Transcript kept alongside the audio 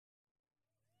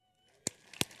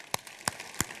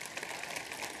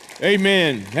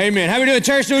Amen. Amen. How we doing,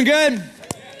 church? Doing good?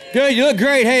 Good. You look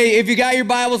great. Hey, if you got your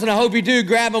Bibles, and I hope you do,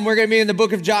 grab them. We're going to be in the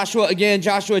book of Joshua again,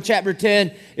 Joshua chapter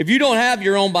 10. If you don't have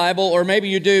your own Bible, or maybe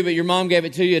you do, but your mom gave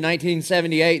it to you in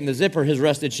 1978 and the zipper has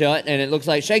rusted shut and it looks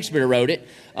like Shakespeare wrote it,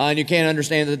 and you can't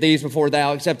understand that these before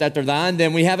thou except that they're thine,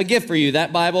 then we have a gift for you.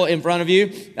 That Bible in front of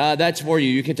you, that's for you.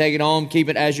 You can take it home, keep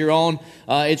it as your own.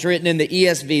 It's written in the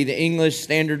ESV, the English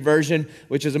Standard Version,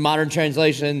 which is a modern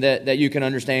translation that you can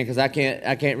understand, because I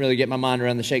can't really get my mind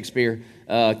around the Shakespeare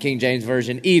King James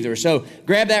Version either. So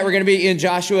grab that. We're going to be in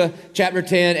Joshua chapter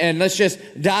 10, and let's just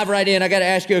dive right in. I got to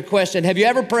ask you a question. Have you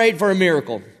ever prayed for a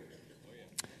miracle?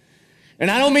 And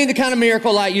I don't mean the kind of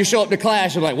miracle like you show up to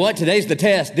class and like, what? Today's the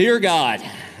test. Dear God,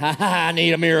 I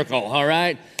need a miracle, all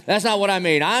right? That's not what I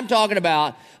mean. I'm talking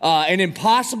about an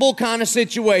impossible kind of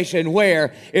situation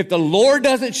where if the Lord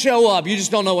doesn't show up, you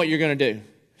just don't know what you're going to do.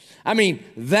 I mean,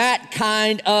 that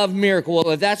kind of miracle. Well,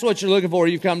 if that's what you're looking for,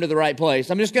 you've come to the right place.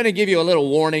 I'm just going to give you a little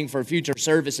warning for future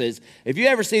services. If you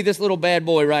ever see this little bad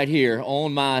boy right here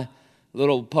on my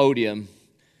little podium,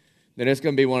 then it's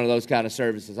going to be one of those kind of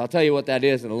services. I'll tell you what that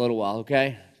is in a little while,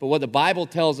 okay? But what the Bible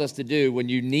tells us to do when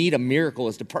you need a miracle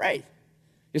is to pray.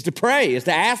 Is to pray, is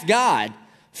to ask God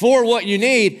for what you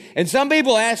need. And some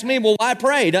people ask me, well, why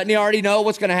pray? Doesn't he already know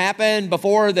what's going to happen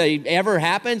before they ever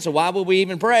happen? So why would we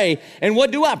even pray? And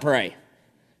what do I pray?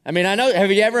 I mean, have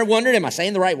you ever wondered, am I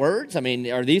saying the right words? I mean,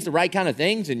 are these the right kind of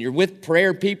things? And you're with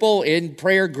prayer people in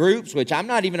prayer groups, which I'm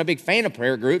not even a big fan of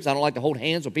prayer groups. I don't like to hold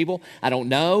hands with people I don't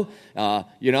know,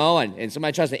 and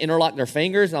somebody tries to interlock their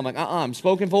fingers. And I'm like, I'm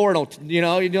spoken for. You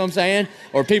know what I'm saying?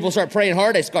 Or people start praying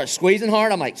hard. They start squeezing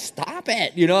hard. I'm like, stop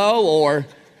it, or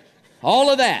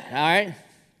all of that, all right?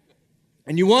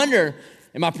 And you wonder,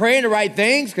 am I praying the right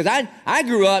things? Because I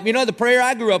grew up, the prayer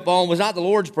I grew up on was not the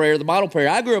Lord's Prayer, the model prayer.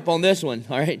 I grew up on this one,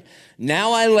 all right?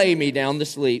 Now I lay me down to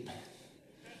sleep.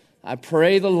 I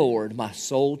pray the Lord my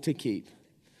soul to keep.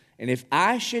 And if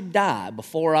I should die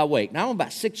before I wake. Now I'm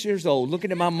about 6 years old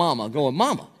looking at my mama going,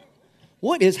 Mama,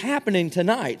 what is happening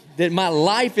tonight that my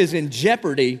life is in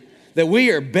jeopardy, that we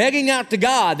are begging out to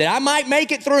God that I might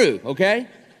make it through, okay?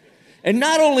 And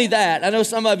not only that, I know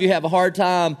some of you have a hard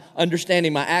time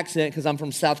understanding my accent because I'm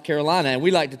from South Carolina, and we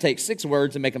like to take 6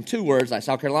 words and make them 2 words, like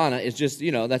South Carolina is just,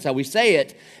 that's how we say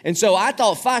it. And so I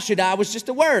thought "fa shaddai" was just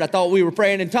a word. I thought we were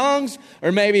praying in tongues,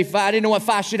 or maybe I didn't know what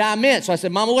 "fa shaddai" meant. So I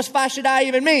said, Mama, what's "fa shaddai"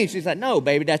 even mean? She's like, no,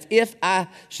 baby, that's if I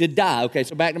should die. Okay,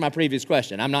 so back to my previous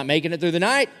question. I'm not making it through the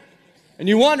night, and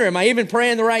you wonder, am I even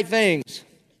praying the right things?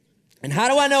 And how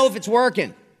do I know if it's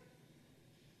working?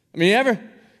 I mean,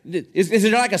 is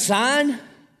it like a sign? I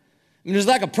mean, there's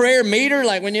like a prayer meter,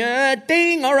 like when you,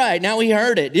 ding, all right, now we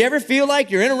heard it. Do you ever feel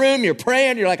like you're in a room, you're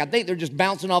praying, you're like, I think they're just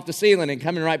bouncing off the ceiling and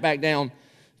coming right back down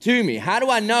to me? How do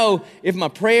I know if my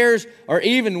prayers are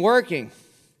even working?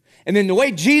 And then the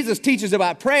way Jesus teaches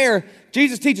about prayer,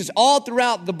 Jesus teaches all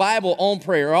throughout the Bible on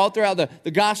prayer, all throughout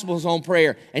the Gospels on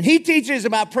prayer. And he teaches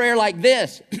about prayer like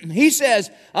this. He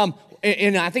says,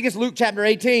 and I think it's Luke chapter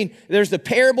 18, there's the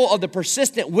parable of the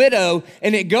persistent widow,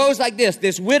 and it goes like this.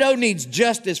 This widow needs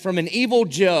justice from an evil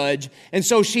judge, and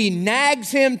so she nags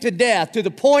him to death to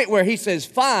the point where he says,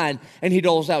 fine, and he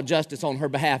doles out justice on her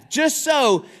behalf, just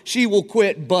so she will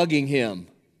quit bugging him.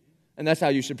 And that's how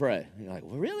you should pray. And you're like,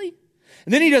 well, really?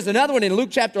 And then he does another one in Luke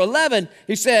chapter 11.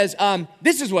 He says,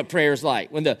 this is what prayer is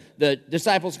like. When the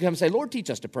disciples come and say, Lord, teach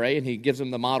us to pray. And he gives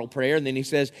them the model prayer. And then he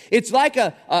says, it's like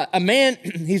a man,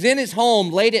 he's in his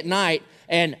home late at night,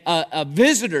 and a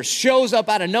visitor shows up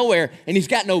out of nowhere, and he's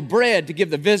got no bread to give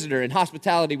the visitor. And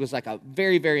hospitality was like a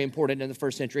very, very important in the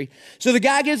first century. So the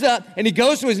guy gets up, and he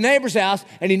goes to his neighbor's house,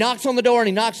 and he knocks on the door, and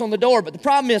he knocks on the door. But the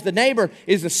problem is the neighbor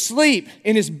is asleep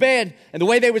in his bed. And the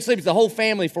way they would sleep is the whole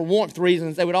family, for warmth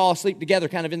reasons, they would all sleep together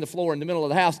kind of in the floor in the middle of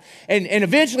the house. And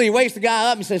eventually he wakes the guy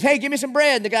up and says, hey, give me some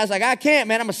bread. And the guy's like, I can't,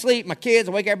 man, I'm asleep. My kids,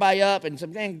 I wake everybody up. And so,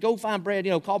 man, go find bread,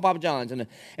 call Papa John's.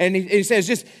 And he says,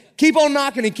 just keep on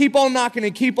knocking and keep on knocking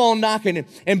and keep on knocking.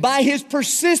 And by his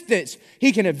persistence,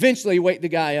 he can eventually wake the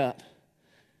guy up.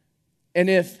 And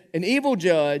if an evil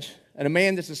judge and a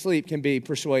man that's asleep can be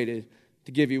persuaded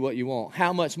to give you what you want,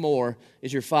 how much more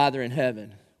is your Father in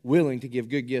heaven willing to give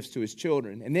good gifts to his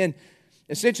children? And then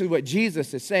essentially what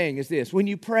Jesus is saying is this: when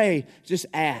you pray, just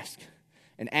ask,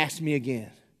 and ask me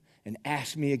again, and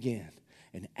ask me again,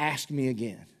 and ask me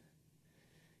again.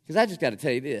 Because I just got to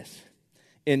tell you this.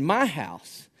 In my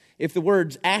house, if the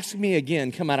words ask me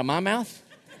again come out of my mouth,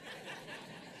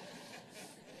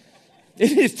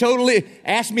 it is totally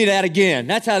ask me that again.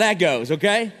 That's how that goes,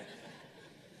 okay?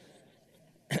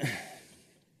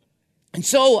 And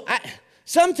so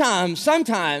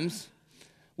sometimes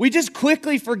we just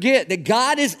quickly forget that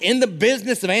God is in the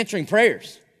business of answering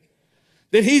prayers.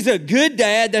 that he's a good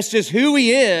dad. That's just who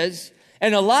he is.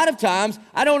 And a lot of times,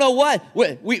 I don't know what,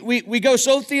 we go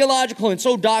so theological and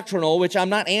so doctrinal, which I'm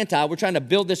not anti. We're trying to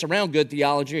build this around good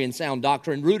theology and sound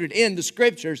doctrine rooted in the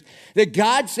scriptures, that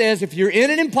God says if you're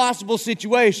in an impossible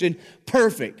situation,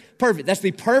 perfect. That's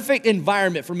the perfect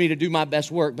environment for me to do my best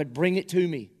work, but bring it to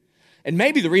me. And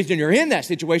maybe the reason you're in that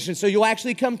situation is so you'll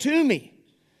actually come to me.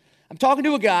 I'm talking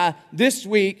to a guy this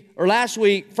week or last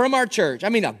week from our church. I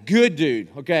mean, a good dude,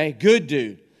 okay? Good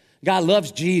dude. Guy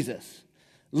loves Jesus.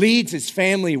 Leads his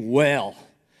family well.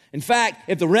 In fact,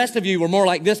 if the rest of you were more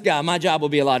like this guy, my job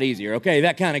would be a lot easier, okay?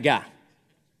 That kind of guy.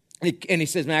 And he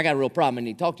says, man, I got a real problem. I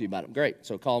need to talk to you about it. Great.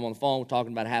 So call him on the phone. We're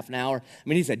talking about a half an hour. I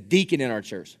mean, he's a deacon in our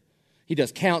church. He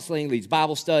does counseling, leads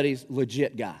Bible studies,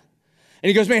 legit guy. And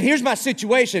he goes, man, here's my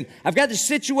situation. I've got this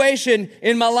situation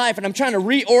in my life, and I'm trying to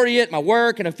reorient my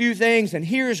work and a few things, and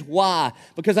here's why.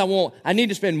 Because I need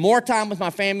to spend more time with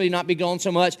my family, not be gone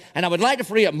so much, and I would like to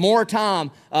free up more time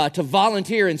to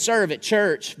volunteer and serve at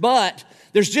church, but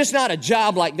there's just not a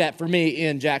job like that for me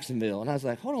in Jacksonville. And I was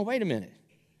like, hold on, wait a minute.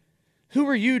 Who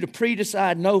are you to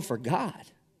pre-decide no for God?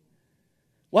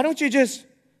 Why don't you just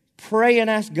pray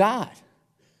and ask God?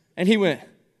 And he went,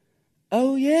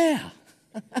 oh, yeah.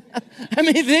 I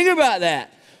mean, think about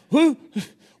that.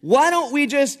 Why don't we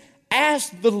just ask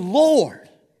the Lord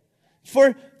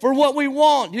for what we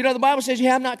want? You know, the Bible says you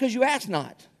have not because you ask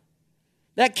not.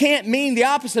 That can't mean the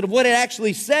opposite of what it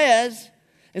actually says.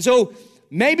 And so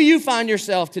maybe you find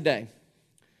yourself today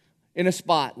in a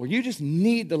spot where you just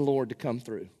need the Lord to come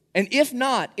through. And if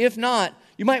not,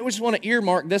 you might just want to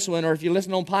earmark this one, or if you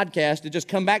listen on podcast, to just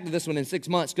come back to this one in 6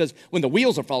 months, because when the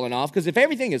wheels are falling off, because if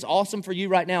everything is awesome for you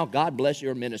right now, God bless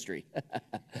your ministry.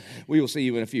 We will see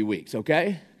you in a few weeks,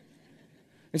 okay?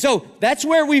 And so that's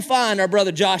where we find our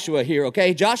brother Joshua here,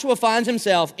 okay? Joshua finds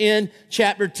himself in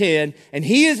chapter 10, and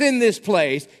he is in this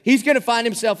place. He's going to find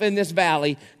himself in this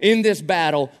valley, in this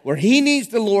battle, where he needs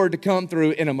the Lord to come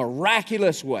through in a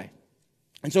miraculous way.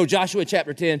 And so Joshua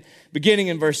chapter 10, beginning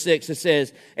in verse 6, it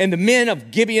says, and the men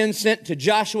of Gibeon sent to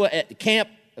Joshua at the camp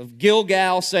of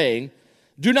Gilgal, saying,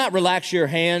 do not relax your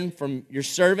hand from your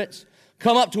servants.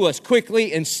 Come up to us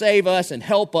quickly and save us and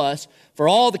help us, for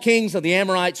all the kings of the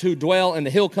Amorites who dwell in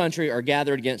the hill country are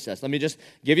gathered against us. Let me just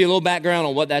give you a little background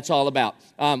on what that's all about.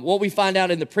 What we find out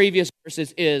in the previous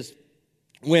verses is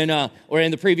or in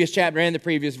the previous chapter and the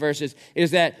previous verses, is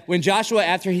that when Joshua,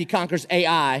 after he conquers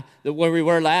Ai, where we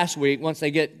were last week, once they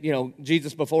get,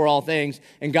 Jesus before all things,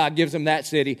 and God gives them that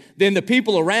city, then the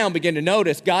people around begin to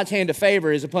notice God's hand of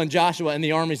favor is upon Joshua and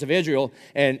the armies of Israel,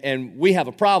 and we have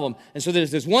a problem. And so there's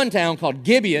this one town called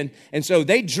Gibeon, and so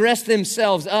they dressed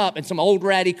themselves up in some old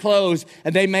ratty clothes,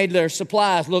 and they made their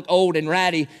supplies look old and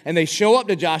ratty, and they show up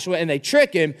to Joshua, and they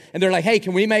trick him, and they're like, hey,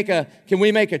 can we make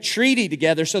a treaty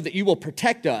together so that you will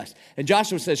protect us? And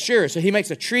Joshua says, sure. So he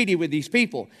makes a treaty with these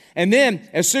people. And then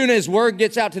as soon as word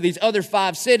gets out to these other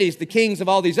 5 cities, the kings of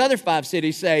all these other 5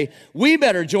 cities say, we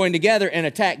better join together and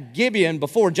attack Gibeon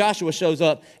before Joshua shows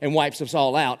up and wipes us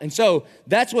all out. And so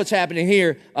that's what's happening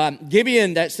here.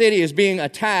 Gibeon, that city, is being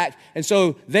attacked. And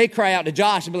so they cry out to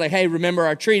Joshua and be like, hey, remember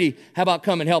our treaty. How about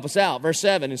come and help us out? Verse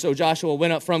 7, and so Joshua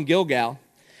went up from Gilgal,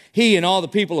 he and all the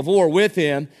people of war with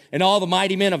him, and all the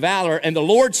mighty men of valor. And the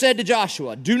Lord said to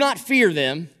Joshua, do not fear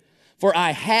them, for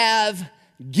I have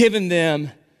given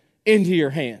them into your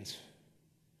hands.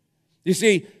 You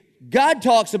see, God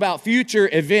talks about future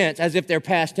events as if they're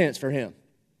past tense for him,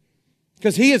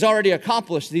 because he has already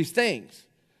accomplished these things.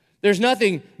 There's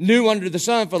nothing new under the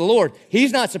sun for the Lord.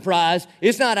 He's not surprised.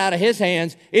 It's not out of his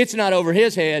hands. It's not over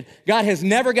his head. God has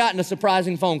never gotten a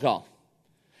surprising phone call.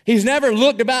 He's never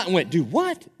looked about and went, do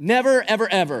what? Never, ever,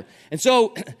 ever. And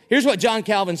so here's what John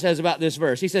Calvin says about this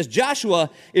verse. He says,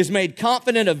 Joshua is made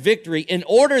confident of victory in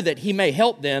order that he may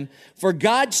help them, for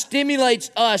God stimulates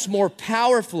us more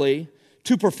powerfully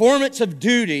to performance of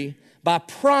duty by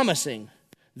promising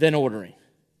than ordering.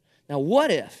 Now,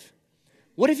 what if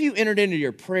you entered into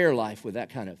your prayer life with that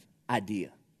kind of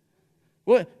idea?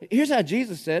 Well, here's how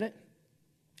Jesus said it.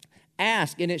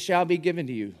 Ask, and it shall be given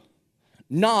to you.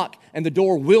 Knock, and the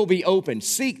door will be opened.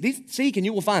 Seek, and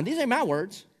you will find. These ain't my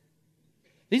words.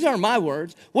 These aren't my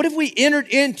words. What if we entered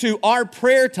into our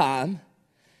prayer time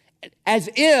as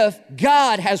if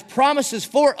God has promises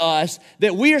for us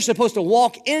that we are supposed to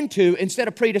walk into instead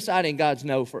of pre-deciding God's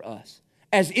no for us?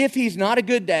 As if he's not a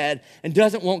good dad and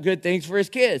doesn't want good things for his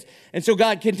kids. And so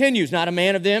God continues, not a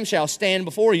man of them shall stand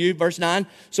before you. Verse 9,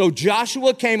 so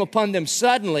Joshua came upon them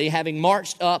suddenly, having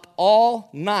marched up all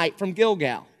night from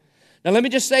Gilgal. Now, let me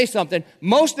just say something.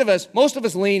 Most of us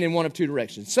lean in one of two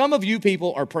directions. Some of you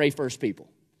people are pray first people.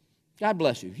 God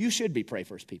bless you. You should be pray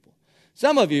first people.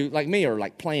 Some of you, like me, are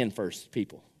like plan first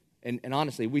people. And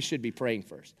honestly, we should be praying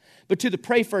first. But to the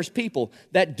pray first people,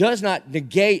 that does not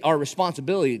negate our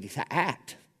responsibility to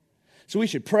act. So we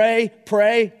should pray,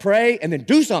 and then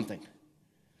do something.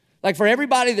 Like for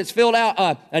everybody that's filled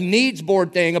out a needs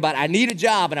board thing about I need a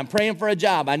job and I'm praying for a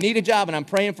job. I need a job and I'm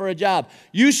praying for a job.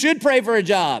 You should pray for a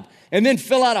job and then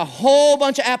fill out a whole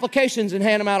bunch of applications and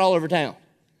hand them out all over town.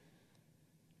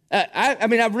 I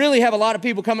really have a lot of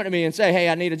people coming to me and say, hey,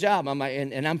 I need a job.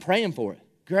 And I'm praying for it.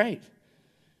 Great.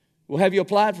 Well, have you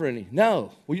applied for any?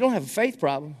 No. Well, you don't have a faith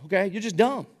problem, okay? You're just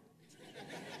dumb.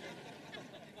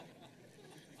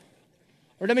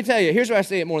 Or let me tell you, here's where I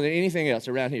see it more than anything else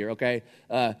around here, okay?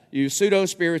 You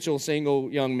pseudo-spiritual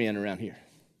single young men around here.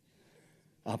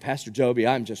 Pastor Joby,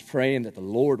 I'm just praying that the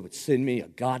Lord would send me a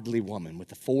godly woman with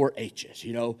the 4 H's,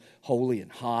 holy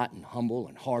and hot and humble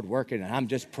and hardworking, and I'm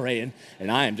just praying,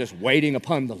 and I am just waiting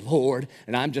upon the Lord,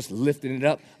 and I'm just lifting it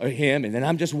up of Him, and then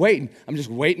I'm just waiting. I'm just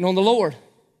waiting on the Lord.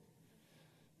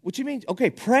 What you mean?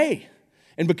 Okay, pray.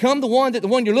 And become the one that the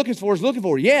one you're looking for is looking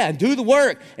for. Yeah, and do the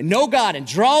work and know God and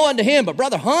draw unto Him. But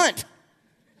brother, hunt.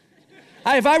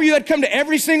 If I were you, I'd come to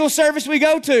every single service we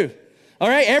go to. All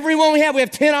right, every one we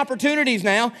have 10 opportunities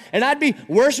now. And I'd be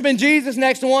worshiping Jesus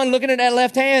next to one, looking at that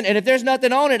left hand. And if there's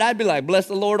nothing on it, I'd be like, bless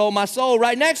the Lord, oh my soul,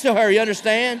 right next to her. You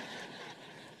understand?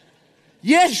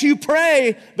 Yes, you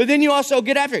pray, but then you also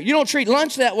get after it. You don't treat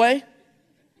lunch that way.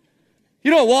 You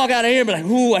don't walk out of here and be like,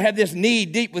 ooh, I have this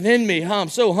need deep within me. I'm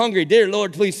so hungry. Dear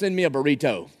Lord, please send me a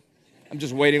burrito. I'm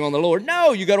just waiting on the Lord.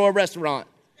 No, you go to a restaurant.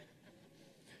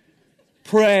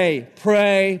 Pray,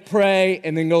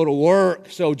 and then go to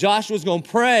work. So Joshua's going to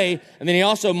pray, and then he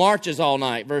also marches all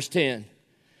night. Verse 10.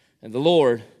 And the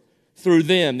Lord threw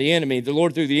the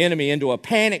enemy into a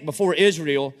panic before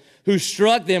Israel, who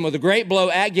struck them with a great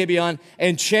blow at Gibeon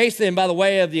and chased them by the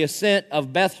way of the ascent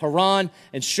of Beth Horon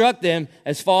and struck them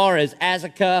as far as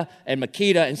Azekah and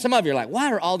Makkedah. And some of you are like,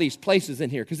 why are all these places in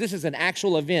here? Because this is an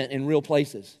actual event in real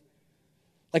places.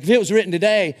 Like if it was written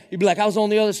today, you'd be like, I was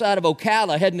on the other side of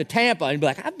Ocala heading to Tampa. And you'd be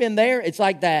like, I've been there. It's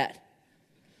like that.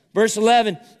 Verse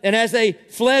 11, and as they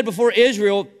fled before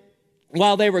Israel,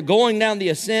 while they were going down the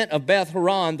ascent of Beth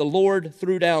Horon, the Lord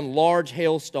threw down large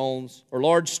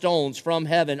stones from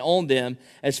heaven on them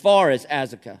as far as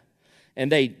Azekah,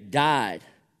 and they died.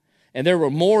 And there were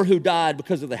more who died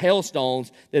because of the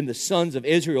hailstones than the sons of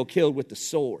Israel killed with the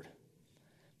sword.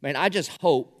 Man, I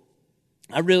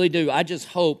really do. I just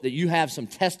hope that you have some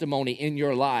testimony in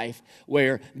your life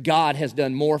where God has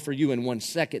done more for you in 1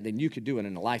 second than you could do it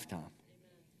in a lifetime.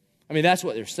 That's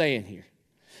what they're saying here.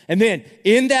 And then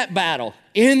in that battle,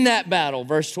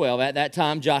 verse 12, at that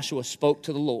time Joshua spoke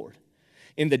to the Lord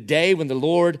in the day when the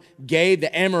Lord gave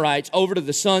the Amorites over to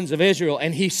the sons of Israel.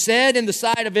 And he said in the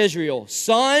sight of Israel,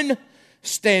 sun,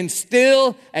 stand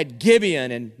still at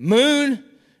Gibeon, and moon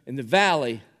in the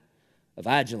valley of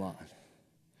Ajalon.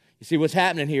 You see, what's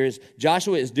happening here is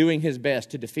Joshua is doing his best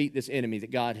to defeat this enemy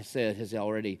that God has said has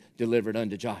already delivered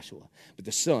unto Joshua. But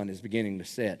the sun is beginning to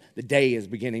set. The day is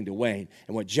beginning to wane.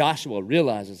 And what Joshua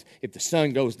realizes, if the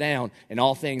sun goes down and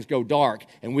all things go dark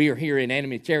and we are here in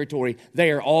enemy territory,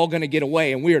 they are all going to get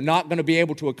away and we are not going to be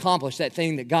able to accomplish that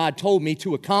thing that God told me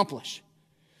to accomplish.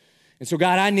 And so,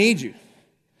 God, I need you.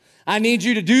 I need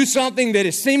you to do something that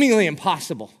is seemingly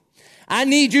impossible. I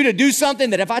need you to do something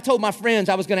that if I told my friends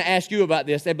I was going to ask you about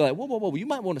this, they'd be like, whoa, you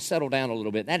might want to settle down a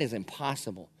little bit. That is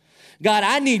impossible. God,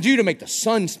 I need you to make the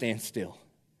sun stand still.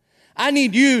 I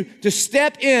need you to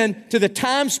step into the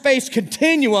time-space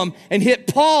continuum and hit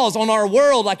pause on our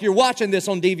world like you're watching this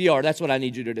on DVR. That's what I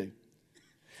need you to do.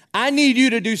 I need you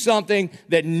to do something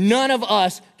that none of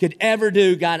us could ever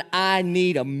do. God, I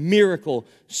need a miracle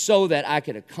so that I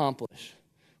could accomplish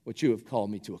what you have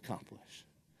called me to accomplish.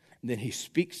 And then he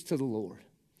speaks to the Lord,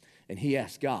 and he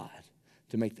asks God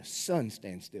to make the sun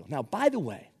stand still. Now, by the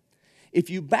way, if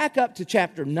you back up to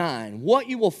chapter 9, what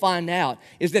you will find out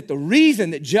is that the reason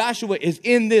that Joshua is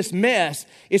in this mess,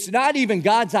 it's not even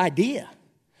God's idea.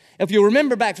 If you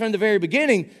remember back from the very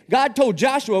beginning, God told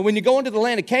Joshua, when you go into the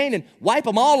land of Canaan, wipe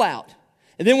them all out.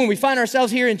 And then when we find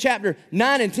ourselves here in chapter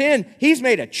 9 and 10, he's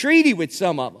made a treaty with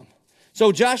some of them.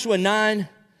 So Joshua 9,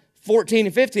 14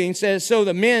 and 15 says, so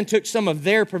the men took some of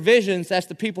their provisions, that's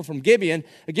the people from Gibeon.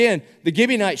 Again, the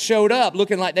Gibeonites showed up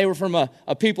looking like they were from a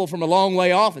people from a long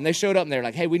way off, and they showed up and they're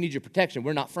like, hey, we need your protection.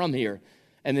 We're not from here.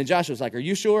 And then Joshua's like, are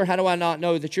you sure? How do I not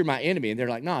know that you're my enemy? And they're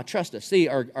like, nah, trust us. See,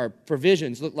 our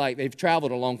provisions look like they've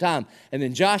traveled a long time. And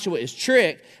then Joshua is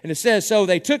tricked, and it says, so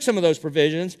they took some of those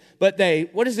provisions, but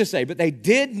what does this say? But they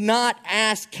did not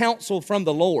ask counsel from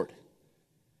the Lord.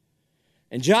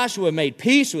 And Joshua made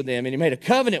peace with them, and he made a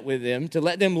covenant with them to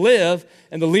let them live,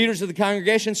 and the leaders of the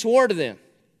congregation swore to them.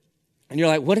 And you're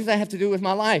like, what does that have to do with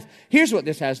my life? Here's what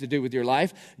this has to do with your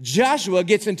life. Joshua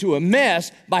gets into a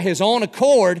mess by his own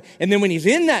accord, and then when he's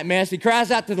in that mess, he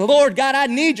cries out to the Lord, God, I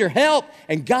need your help,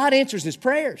 and God answers his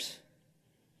prayers.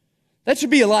 That should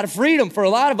be a lot of freedom for a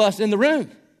lot of us in the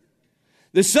room.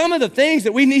 That some of the things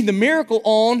that we need the miracle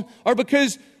on are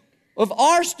because of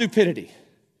our stupidity.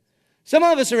 Some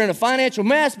of us are in a financial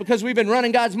mess because we've been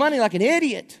running God's money like an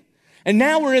idiot. And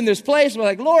now we're in this place, we're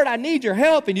like, Lord, I need your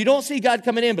help. And you don't see God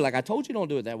coming in, but like, I told you don't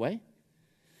do it that way.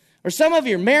 Or some of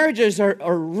your marriages are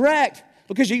wrecked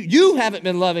because you haven't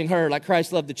been loving her like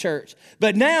Christ loved the church.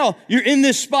 But now you're in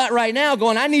this spot right now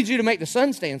going, I need you to make the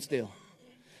sun stand still.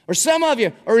 Or some of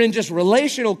you are in just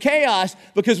relational chaos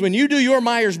because when you do your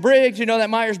Myers-Briggs, you know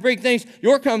that Myers-Briggs thing,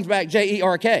 yours comes back Jerk.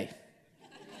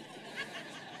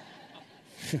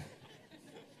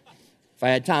 If I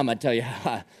had time, I'd tell you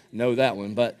how I know that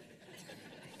one.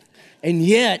 And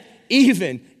yet,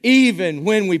 even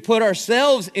when we put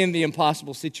ourselves in the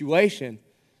impossible situation,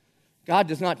 God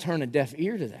does not turn a deaf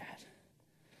ear to that.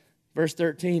 Verse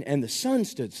 13, and the sun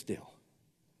stood still.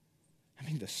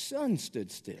 The sun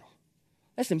stood still.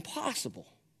 That's impossible,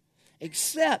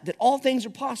 except that all things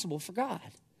are possible for God.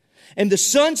 And the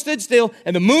sun stood still,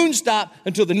 and the moon stopped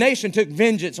until the nation took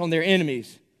vengeance on their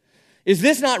enemies. Is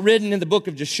this not written in the book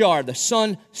of Jashar? The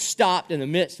sun stopped in the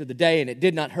midst of the day, and it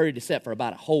did not hurry to set for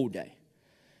about a whole day.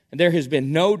 And there has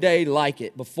been no day like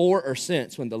it before or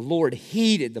since when the Lord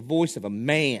heeded the voice of a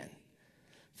man,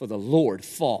 for the Lord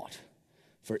fought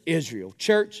for Israel.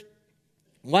 Church,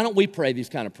 why don't we pray these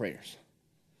kind of prayers?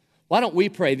 Why don't we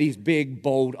pray these big,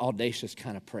 bold, audacious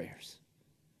kind of prayers?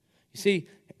 You see,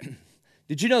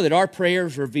 did you know that our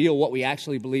prayers reveal what we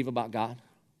actually believe about God?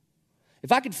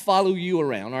 If I could follow you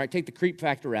around, all right, take the creep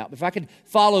factor out. If I could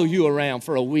follow you around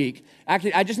for a week,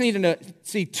 I just need to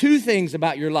see two things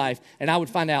about your life, and I would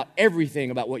find out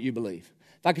everything about what you believe.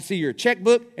 If I could see your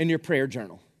checkbook and your prayer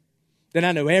journal, then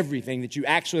I know everything that you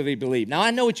actually believe. Now,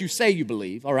 I know what you say you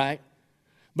believe, all right?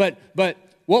 But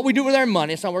what we do with our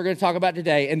money, it's not what we're going to talk about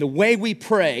today, and the way we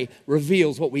pray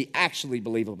reveals what we actually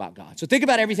believe about God. So think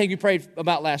about everything you prayed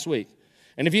about last week.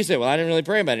 And if you say, well, I didn't really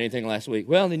pray about anything last week,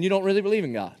 well, then you don't really believe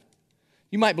in God.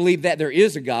 You might believe that there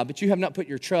is a God, but you have not put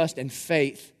your trust and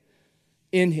faith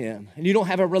in him, and you don't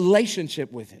have a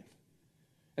relationship with him.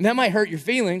 And that might hurt your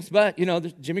feelings, but,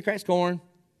 Jimmy cracks corn.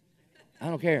 I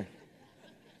don't care.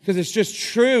 Because it's just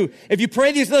true. If you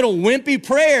pray these little wimpy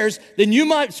prayers, then you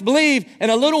might believe in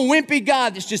a little wimpy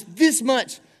God that's just this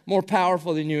much more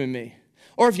powerful than you and me.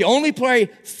 Or if you only pray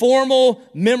formal,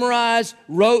 memorized,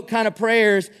 rote kind of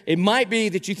prayers, it might be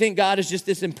that you think God is just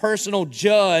this impersonal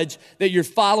judge that you're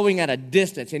following at a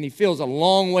distance, and he feels a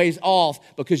long ways off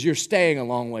because you're staying a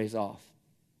long ways off.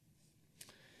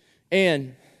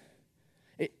 And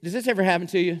does this ever happen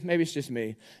to you? Maybe it's just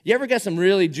me. You ever got some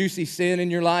really juicy sin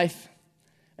in your life,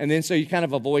 and then so you kind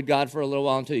of avoid God for a little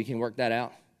while until you can work that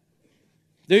out?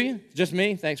 Do you? Just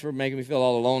me? Thanks for making me feel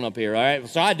all alone up here, all right?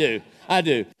 So I do.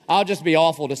 I'll just be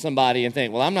awful to somebody and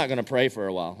think, well, I'm not going to pray for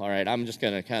a while, all right? I'm just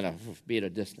going to kind of be at a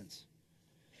distance.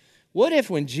 What if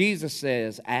when Jesus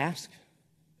says, ask,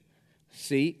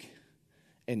 seek,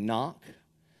 and knock,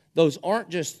 those aren't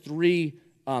just three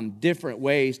different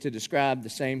ways to describe the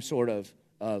same sort of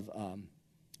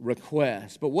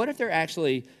request, but what if they're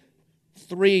actually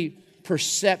three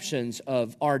perceptions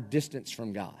of our distance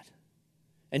from God?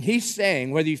 And he's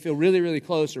saying, whether you feel really, really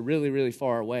close or really, really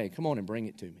far away, come on and bring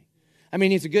it to me.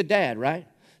 He's a good dad, right?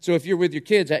 So if you're with your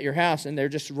kids at your house and they're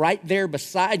just right there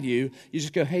beside you, you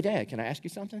just go, hey, Dad, can I ask you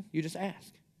something? You just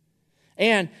ask.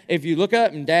 And if you look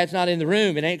up and Dad's not in the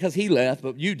room, it ain't because he left,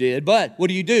 but you did. But what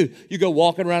do? You go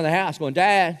walking around the house going,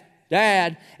 Dad.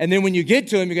 And then when you get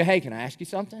to him, you go, hey, can I ask you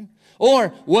something? Or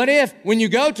what if when you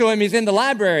go to him, he's in the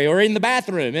library or in the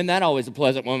bathroom? Isn't that always a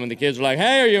pleasant one when the kids are like,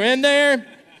 hey, are you in there?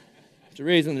 It's the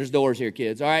reason there's doors here,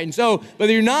 kids, all right? And so, but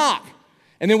you knock.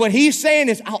 And then what he's saying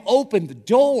is, I'll open the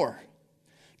door.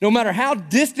 No matter how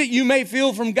distant you may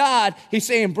feel from God, he's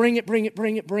saying, bring it, bring it,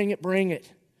 bring it, bring it, bring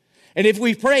it. And if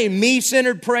we pray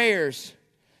me-centered prayers,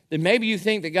 then maybe you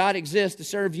think that God exists to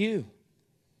serve you.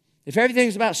 If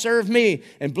everything's about serve me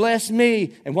and bless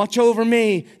me and watch over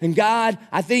me, and God,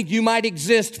 I think you might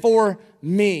exist for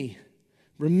me.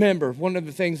 Remember, one of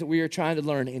the things that we are trying to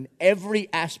learn in every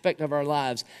aspect of our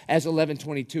lives as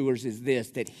 1122ers is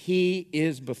this, that he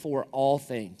is before all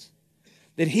things.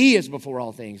 That he is before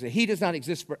all things. That he does not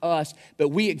exist for us, but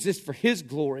we exist for his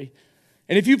glory.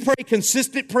 And if you pray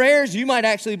consistent prayers, you might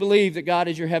actually believe that God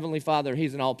is your heavenly Father.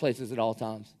 He's in all places at all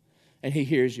times. and he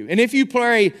hears you. And if you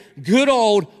pray good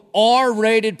old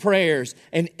R-rated prayers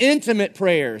and intimate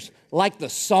prayers like the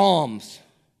Psalms,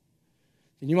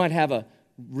 then you might have a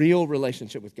real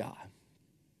relationship with God.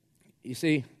 You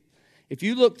see, if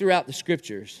you look throughout the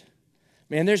Scriptures,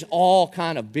 man, there's all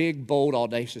kind of big, bold,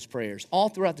 audacious prayers all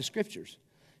throughout the Scriptures.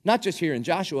 Not just here in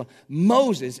Joshua.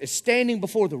 Moses is standing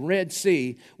before the Red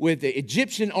Sea with the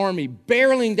Egyptian army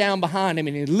barreling down behind him,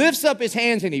 and he lifts up his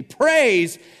hands and he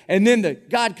prays, and then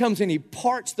God comes and he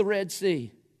parts the Red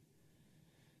Sea.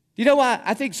 You know why?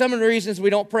 I think some of the reasons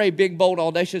we don't pray big, bold,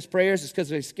 audacious prayers is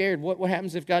because we're scared. What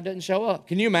happens if God doesn't show up?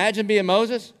 Can you imagine being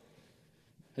Moses?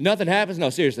 And nothing happens? No,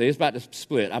 seriously, it's about to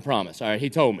split, I promise. All right, he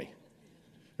told me.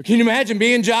 Can you imagine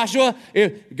being Joshua?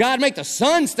 If God make the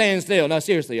sun stand still. No,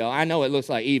 seriously, y'all. I know it looks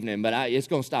like evening, but it's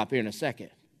going to stop here in a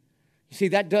second. You see,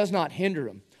 that does not hinder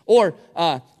him. Or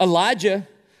Elijah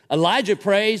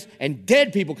prays and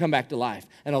dead people come back to life.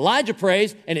 And Elijah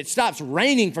prays and it stops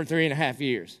raining for 3.5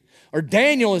 years. Or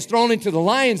Daniel is thrown into the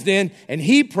lion's den and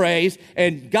he prays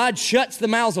and God shuts the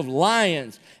mouths of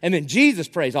lions. And then Jesus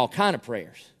prays all kind of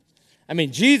prayers. I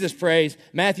mean, Jesus prays,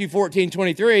 Matthew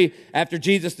 14:23, after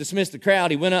Jesus dismissed the crowd,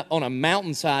 he went up on a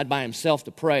mountainside by himself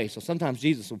to pray. So sometimes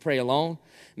Jesus will pray alone.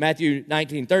 Matthew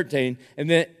 19:13, and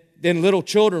then little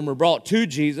children were brought to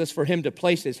Jesus for him to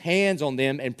place his hands on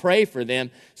them and pray for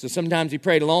them. So sometimes he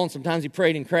prayed alone, sometimes he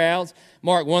prayed in crowds.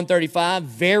 Mark 1:35,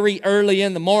 very early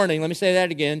in the morning. Let me say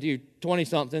that again to you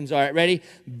 20-somethings. All right, ready?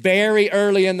 Very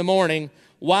early in the morning,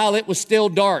 while it was still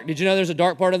dark. Did you know there's a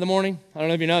dark part of the morning? I don't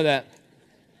know if you know that.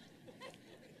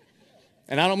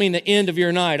 And I don't mean the end of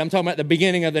your night. I'm talking about the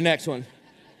beginning of the next one.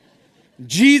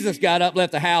 Jesus got up,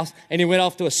 left the house, and he went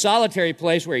off to a solitary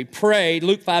place where he prayed.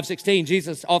 Luke 5:16,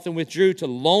 Jesus often withdrew to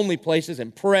lonely places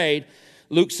and prayed.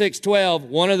 Luke 6:12,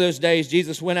 one of those days,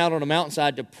 Jesus went out on a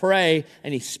mountainside to pray,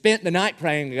 and he spent the night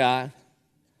praying to God.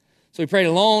 So he prayed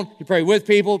alone, he prayed with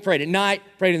people, prayed at night,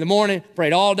 prayed in the morning,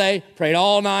 prayed all day, prayed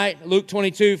all night. Luke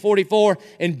 22:44,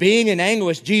 and being in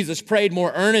anguish, Jesus prayed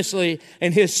more earnestly,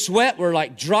 and his sweat were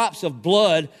like drops of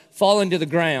blood falling to the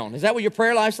ground. Is that what your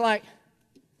prayer life's like?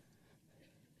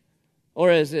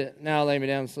 Or is it, now lay me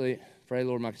down to sleep, pray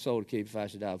Lord my soul to keep if I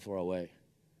should die before I wake.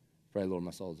 Pray Lord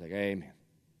my soul to take, amen.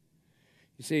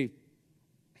 You see,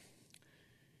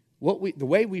 the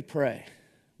way we pray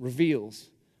reveals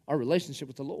our relationship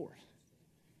with the Lord.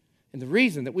 And the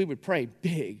reason that we would pray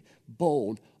big,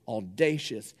 bold,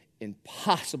 audacious,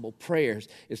 impossible prayers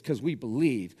is because we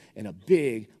believe in a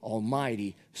big,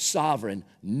 almighty, sovereign,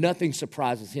 nothing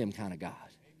surprises him kind of God.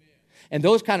 Amen. And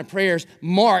those kind of prayers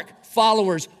mark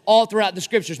followers all throughout the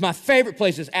Scriptures. My favorite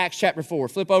place is Acts chapter 4.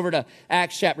 Flip over to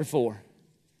Acts chapter 4.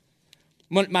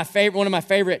 One of my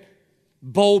favorite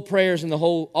bold prayers in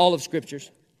all of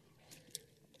Scriptures.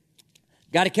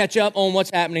 Got to catch up on what's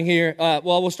happening here.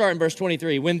 We'll start in verse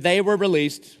 23. When they were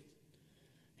released,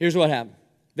 here's what happened.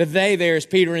 The they there is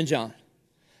Peter and John.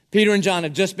 Peter and John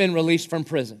had just been released from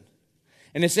prison.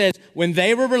 And it says, when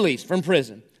they were released from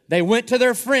prison, they went to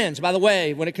their friends. By the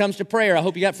way, when it comes to prayer, I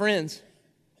hope you got friends.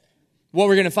 What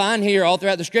we're going to find here all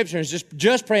throughout the Scripture is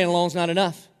just praying alone is not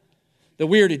enough. That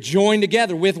we are to join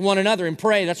together with one another and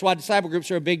pray. That's why disciple groups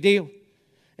are a big deal.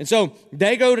 And so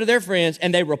they go to their friends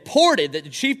and they reported that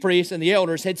the chief priests and the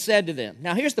elders had said to them.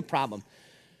 Now here's the problem.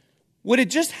 What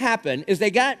had just happened is they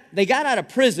got out of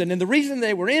prison, and the reason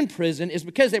they were in prison is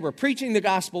because they were preaching the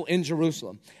gospel in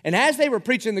Jerusalem. And as they were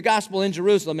preaching the gospel in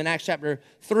Jerusalem in Acts chapter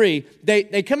 3,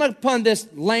 they come upon this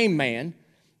lame man,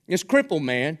 this crippled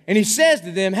man, and he says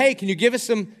to them, hey, can you give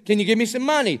me some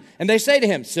money? And they say to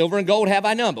him, silver and gold have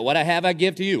I none, but what I have I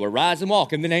give to you. Arise and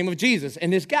walk in the name of Jesus.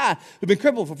 And this guy who'd been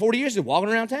crippled for 40 years is walking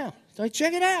around town. So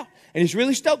check it out. And he's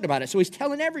really stoked about it. So he's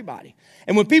telling everybody.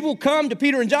 And when people come to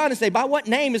Peter and John and say, by what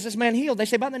name is this man healed? They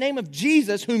say, by the name of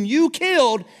Jesus, whom you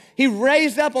killed, he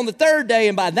raised up on the third day,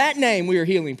 and by that name we are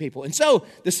healing people. And so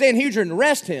the Sanhedrin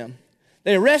arrest him.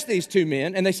 They arrest these two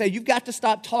men, and they say, you've got to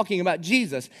stop talking about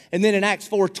Jesus. And then in Acts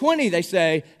 4:20, they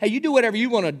say, hey, you do whatever you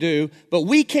want to do, but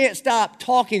we can't stop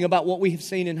talking about what we have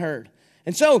seen and heard.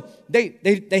 And so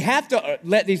they have to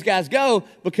let these guys go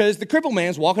because the crippled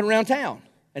man's walking around town.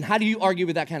 And how do you argue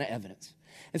with that kind of evidence?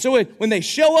 And so when they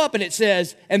show up and it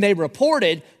says, and they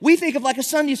reported, we think of like a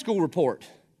Sunday school report.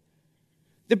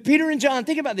 The Peter and John,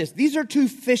 think about this. These are two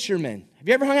fishermen. Have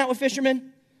you ever hung out with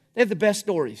fishermen? They have the best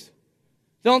stories,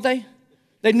 don't they?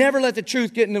 They never let the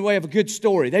truth get in the way of a good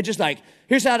story. They're just like,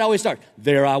 here's how it always starts.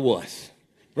 There I was,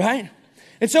 right?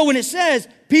 And so when it says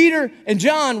Peter and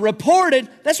John reported,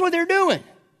 that's what they're doing.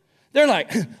 They're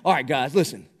like, all right, guys,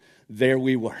 listen, there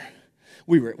we were.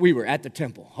 We were at the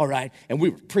temple, all right, and we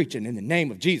were preaching in the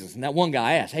name of Jesus. And that one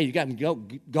guy asked, hey, you got any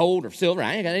gold or silver?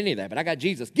 I ain't got any of that, but I got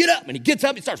Jesus. Get up. And he gets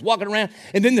up, he starts walking around.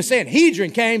 And then the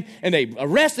Sanhedrin came, and they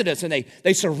arrested us, and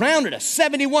they surrounded us,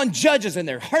 71 judges, and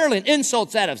they're hurling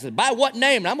insults at us. By what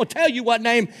name? And I'm going to tell you what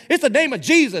name. It's the name of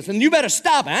Jesus, and you better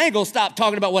stop it. I ain't going to stop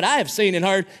talking about what I have seen and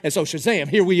heard. And so Shazam,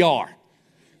 here we are.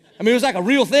 I mean, it was like a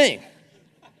real thing.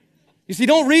 You see,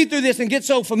 don't read through this and get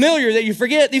so familiar that you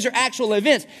forget these are actual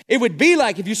events. It would be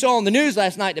like if you saw on the news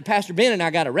last night that Pastor Ben and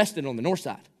I got arrested on the north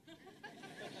side.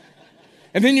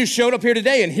 And then you showed up here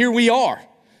today, and here we are,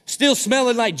 still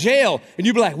smelling like jail. And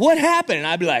you'd be like, what happened? And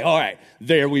I'd be like, all right,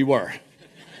 there we were.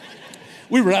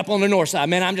 We were up on the north side,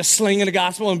 man. I'm just slinging the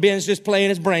gospel, and Ben's just playing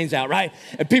his brains out, right?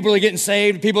 And people are getting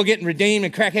saved, people are getting redeemed,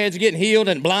 and crackheads are getting healed,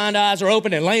 and blind eyes are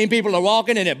open, and lame people are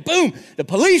walking, and then boom, the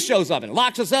police shows up and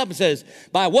locks us up and says,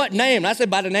 by what name? And I said,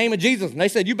 by the name of Jesus. And they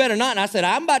said, you better not. And I said,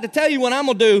 I'm about to tell you what I'm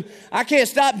going to do. I can't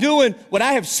stop doing what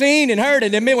I have seen and heard.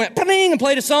 And then men went, bing, and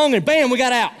played a song, and bam, we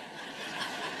got out.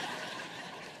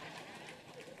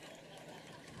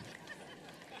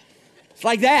 It's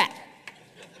like that,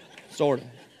 sort of.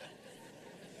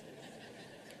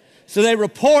 So they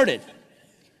reported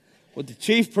with the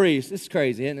chief priest. This is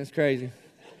crazy, isn't this crazy?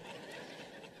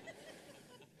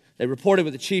 They reported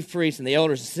with the chief priest, and the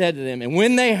elders said to them, and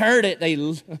when they heard it,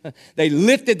 they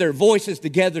lifted their voices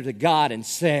together to God and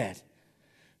said,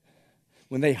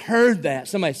 when they heard that,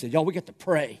 somebody said, y'all, we got to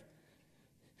pray.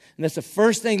 And that's the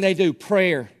first thing they do,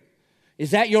 prayer.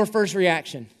 Is that your first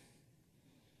reaction?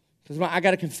 Because I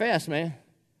got to confess, man,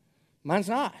 mine's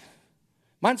not.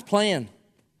 Mine's plan.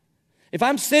 If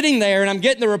I'm sitting there and I'm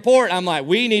getting the report, I'm like,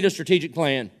 we need a strategic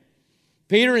plan.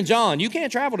 Peter and John, you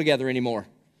can't travel together anymore.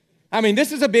 I mean,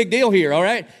 this is a big deal here, all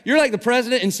right? You're like the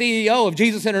president and CEO of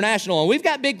Jesus International, and we've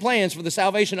got big plans for the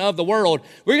salvation of the world.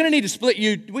 We're going to need to split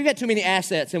you. We've got too many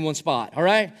assets in one spot, all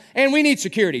right? And we need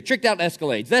security, tricked out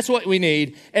Escalades. That's what we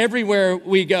need everywhere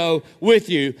we go with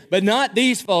you. But not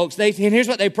these folks. And here's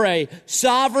what they pray,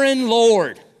 Sovereign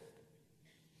Lord.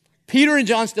 Peter and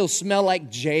John still smell like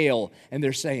jail, and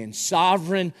they're saying,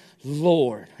 Sovereign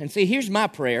Lord. And see, here's my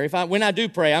prayer. When I do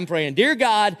pray, I'm praying, Dear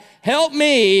God, help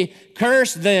me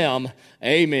curse them.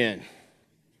 Amen.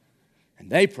 And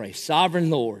they pray, Sovereign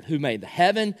Lord, who made the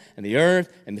heaven and the earth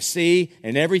and the sea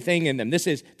and everything in them. This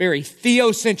is very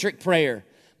theocentric prayer.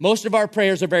 Most of our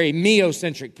prayers are very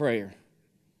meocentric prayer.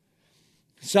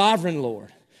 Sovereign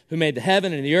Lord, who made the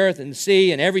heaven and the earth and the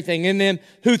sea and everything in them,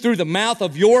 who through the mouth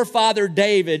of your father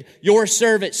David, your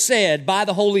servant, said by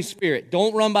the Holy Spirit.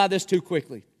 Don't run by this too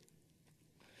quickly.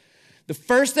 The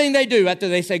first thing they do after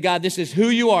they say, God, this is who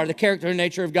you are, the character and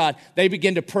nature of God, they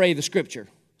begin to pray the scripture.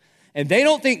 And they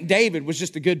don't think David was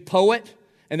just a good poet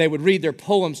and they would read their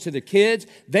poems to the kids.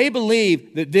 They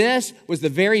believe that this was the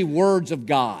very words of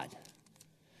God.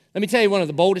 Let me tell you, one of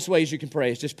the boldest ways you can pray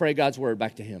is just pray God's word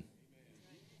back to him.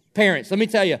 Parents, let me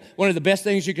tell you, one of the best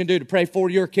things you can do to pray for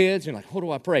your kids, you're like, what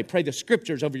do I pray? Pray the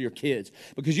scriptures over your kids,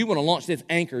 because you want to launch this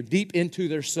anchor deep into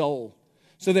their soul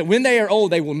so that when they are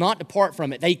old, they will not depart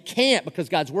from it. They can't, because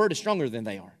God's word is stronger than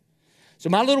they are. So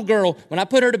my little girl, when I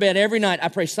put her to bed every night, I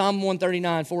pray Psalm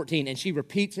 139:14, and she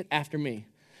repeats it after me.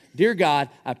 Dear God,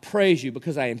 I praise you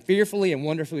because I am fearfully and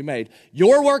wonderfully made.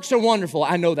 Your works are wonderful.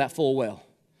 I know that full well,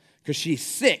 because she's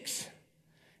 6.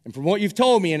 And from what you've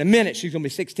told me, in a minute, she's going to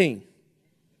be 16.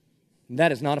 And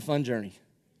that is not a fun journey,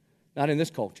 not in this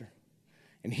culture.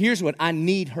 And here's what I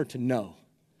need her to know,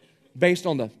 based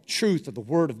on the truth of the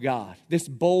Word of God, this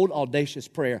bold, audacious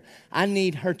prayer. I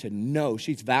need her to know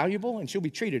she's valuable, and she'll be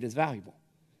treated as valuable,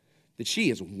 that she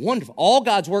is wonderful. All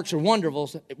God's works are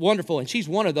wonderful, and she's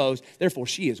one of those. Therefore,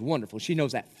 she is wonderful. She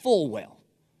knows that full well.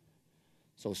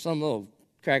 So if some little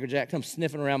crackerjack comes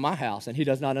sniffing around my house, and he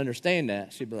does not understand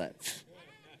that, she'd be like, pfft.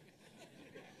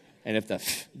 And if the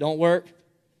don't work,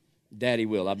 Daddy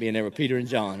will. I'll be in there with Peter and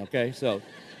John, okay? So,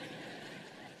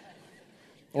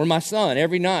 or my son,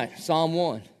 every night, Psalm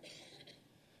 1.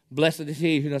 Blessed is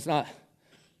he who does not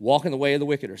walk in the way of the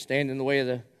wicked, or stand in the way of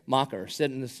the mocker, or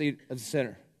sit in the seat of the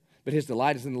sinner. But his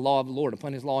delight is in the law of the Lord.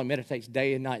 Upon his law he meditates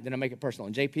day and night. Then I make it personal.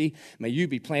 And JP, may you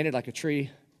be planted like a tree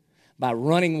by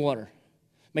running water.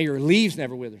 May your leaves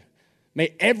never wither.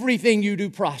 May everything you do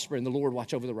prosper, and the Lord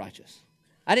watch over the righteous.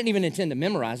 I didn't even intend to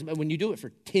memorize it, but when you do it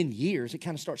for 10 years, it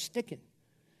kind of starts sticking.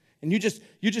 And you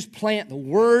just plant the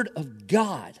word of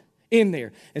God in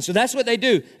there. And so that's what they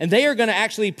do. And they are going to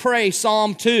actually pray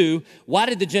Psalm 2. Why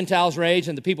did the Gentiles rage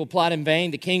and the people plot in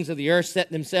vain? The kings of the earth set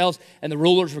themselves, and the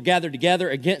rulers were gathered together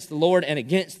against the Lord and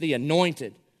against the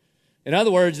anointed. In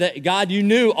other words, that God, you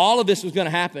knew all of this was going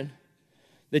to happen.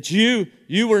 that you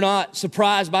were not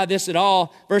surprised by this at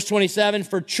all. Verse 27,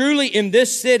 for truly in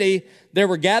this city there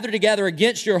were gathered together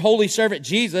against your holy servant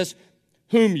Jesus,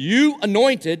 whom you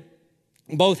anointed,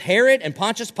 both Herod and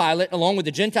Pontius Pilate, along with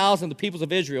the Gentiles and the peoples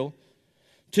of Israel,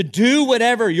 to do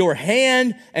whatever your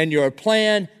hand and your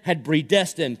plan had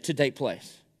predestined to take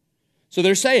place. So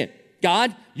they're saying,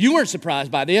 God, you weren't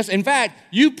surprised by this. In fact,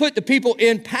 you put the people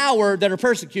in power that are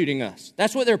persecuting us.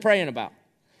 That's what they're praying about.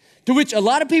 To which a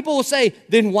lot of people will say,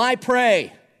 then why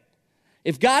pray?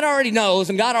 If God already knows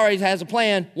and God already has a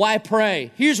plan, why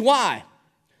pray? Here's why.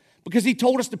 Because he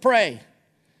told us to pray.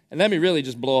 And let me really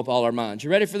just blow up all our minds.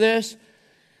 You ready for this?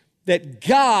 That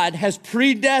God has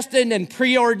predestined and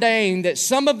preordained that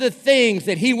some of the things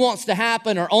that he wants to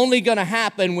happen are only going to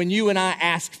happen when you and I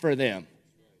ask for them.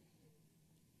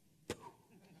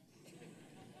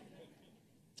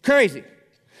 It's crazy.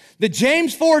 The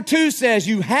James 4:2 says,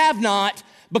 you have not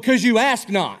because you ask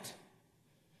not.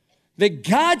 That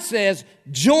God says,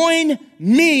 join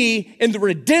me in the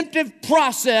redemptive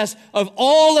process of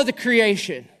all of the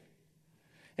creation.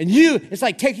 And it's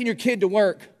like taking your kid to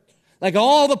work. Like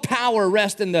all the power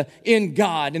rests in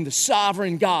God, in the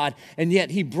sovereign God. And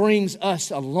yet he brings us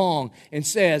along and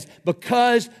says,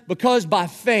 because by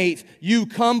faith you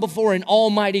come before an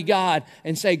almighty God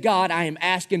and say, God, I am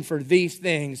asking for these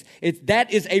things.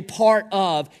 That is a part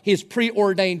of his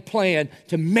preordained plan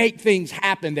to make things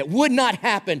happen that would not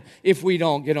happen if we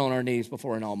don't get on our knees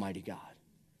before an almighty God.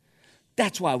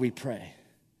 That's why we pray.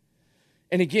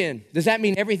 And again, does that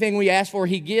mean everything we ask for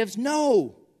he gives?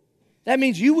 No. That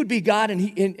means you would be God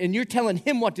and you're telling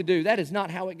him what to do. That is not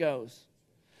how it goes,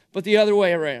 but the other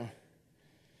way around.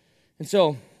 And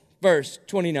so, verse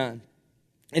 29,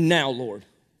 and now, Lord,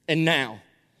 and now,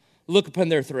 look upon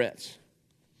their threats.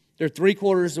 They're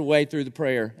 3/4 of the way through the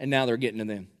prayer, and now they're getting to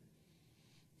them.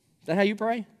 Is that how you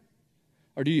pray?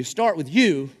 Or do you start with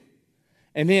you,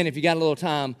 and then if you got a little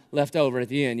time left over at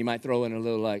the end, you might throw in a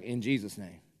little like, in Jesus'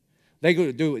 name. They go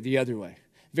to do it the other way.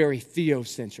 Very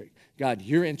theocentric. God,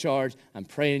 you're in charge. I'm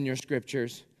praying your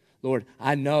scriptures. Lord,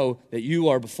 I know that you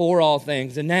are before all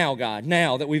things. And now, God,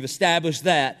 now that we've established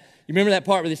that, you remember that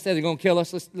part where they said they're going to kill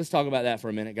us? Let's talk about that for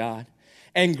a minute, God.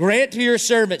 And grant to your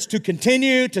servants to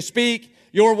continue to speak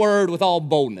your word with all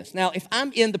boldness. Now, if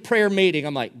I'm in the prayer meeting,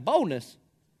 I'm like, boldness?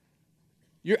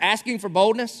 You're asking for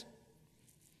boldness?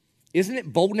 Isn't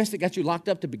it boldness that got you locked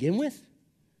up to begin with?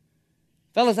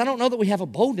 Fellas, I don't know that we have a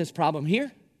boldness problem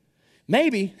here.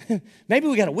 Maybe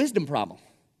we got a wisdom problem,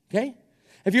 okay?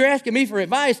 If you're asking me for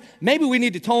advice, maybe we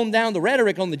need to tone down the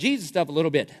rhetoric on the Jesus stuff a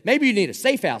little bit. Maybe you need a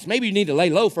safe house. Maybe you need to lay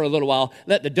low for a little while,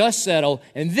 let the dust settle,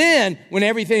 and then when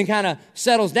everything kind of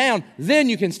settles down, then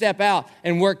you can step out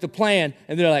and work the plan.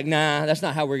 And they're like, nah, that's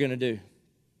not how we're going to do.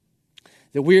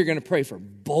 That we're going to pray for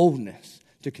boldness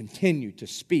to continue to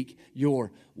speak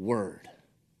your word.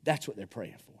 That's what they're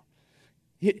praying for.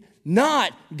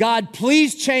 Not, God,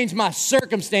 please change my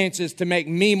circumstances to make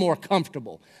me more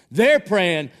comfortable. They're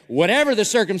praying, whatever the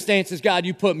circumstances, God,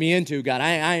 you put me into, God,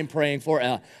 I am praying for,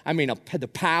 the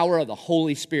power of the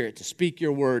Holy Spirit to speak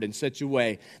your word in such a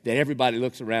way that everybody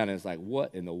looks around and is like,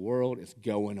 what in the world is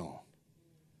going on?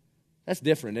 That's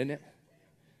different, isn't it?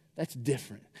 That's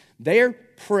different. They're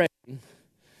praying.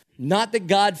 Not that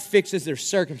God fixes their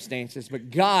circumstances, but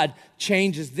God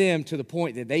changes them to the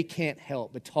point that they can't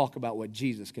help but talk about what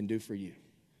Jesus can do for you.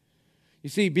 You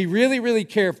see, be really, really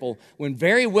careful when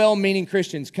very well-meaning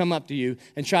Christians come up to you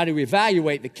and try to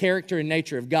evaluate the character and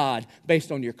nature of God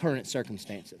based on your current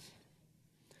circumstances.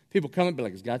 People come and be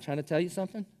like, is God trying to tell you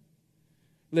something?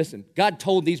 Listen, God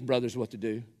told these brothers what to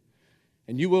do.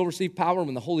 And you will receive power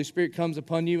when the Holy Spirit comes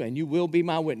upon you, and you will be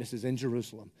my witnesses in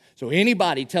Jerusalem. So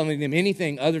anybody telling them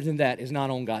anything other than that is not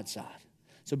on God's side.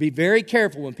 So be very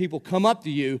careful when people come up to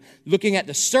you looking at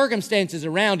the circumstances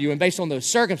around you, and based on those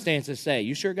circumstances say,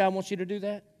 you sure God wants you to do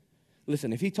that?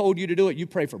 Listen, if he told you to do it, you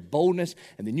pray for boldness,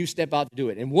 and then you step out to do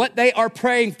it. And what they are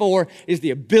praying for is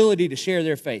the ability to share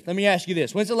their faith. Let me ask you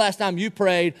this. When's the last time you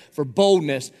prayed for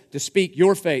boldness to speak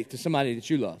your faith to somebody that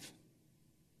you love?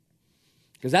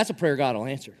 Because that's a prayer God will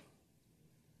answer.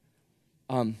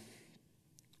 One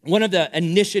of the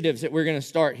initiatives that we're going to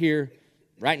start here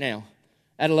right now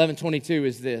at 11:22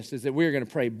 is that we're going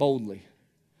to pray boldly.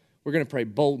 We're going to pray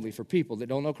boldly for people that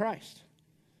don't know Christ.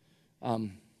 And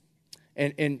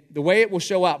the way it will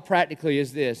show out practically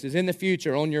is in the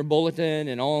future on your bulletin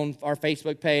and on our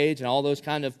Facebook page and all those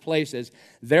kind of places,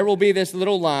 there will be this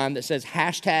little line that says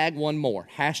 #1 more,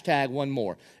 #1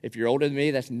 more. If you're older than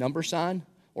me, that's $,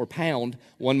 or pound,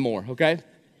 1 more, okay?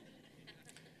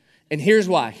 And here's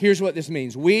why. Here's what this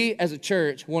means. We as a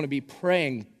church want to be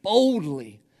praying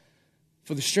boldly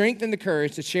for the strength and the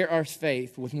courage to share our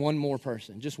faith with one more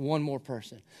person, just one more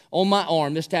person. On my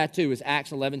arm, this tattoo is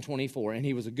Acts 11:24, and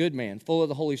he was a good man, full of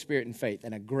the Holy Spirit and faith,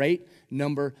 and a great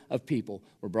number of people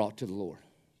were brought to the Lord.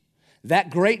 That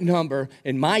great number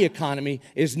in my economy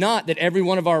is not that every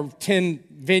one of our 10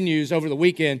 venues over the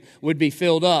weekend would be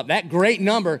filled up. That great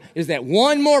number is that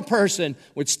one more person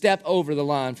would step over the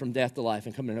line from death to life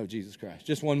and come to know Jesus Christ.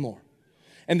 Just one more.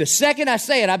 And the second I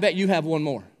say it, I bet you have one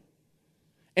more.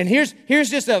 And here's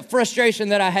just a frustration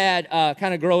that I had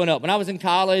kind of growing up. When I was in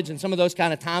college and some of those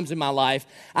kind of times in my life,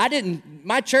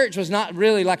 my church was not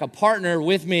really like a partner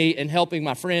with me in helping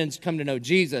my friends come to know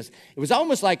Jesus. It was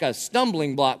almost like a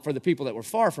stumbling block for the people that were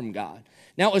far from God.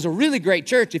 Now, it was a really great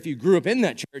church. If you grew up in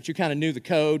that church, you kind of knew the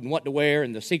code and what to wear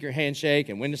and the secret handshake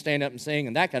and when to stand up and sing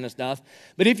and that kind of stuff.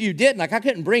 But if you didn't, like I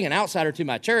couldn't bring an outsider to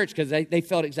my church because they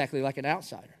felt exactly like an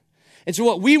outsider. And so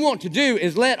what we want to do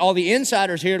is let all the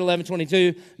insiders here at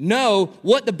 1122 know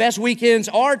what the best weekends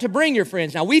are to bring your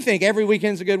friends. Now, we think every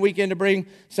weekend's a good weekend to bring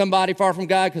somebody far from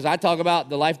God because I talk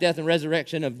about the life, death, and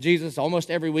resurrection of Jesus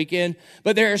almost every weekend.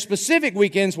 But there are specific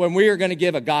weekends when we are going to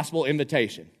give a gospel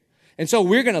invitation. And so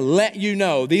we're going to let you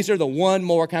know these are the one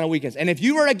more kind of weekends. And if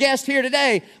you were a guest here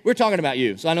today, we're talking about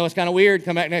you. So I know it's kind of weird.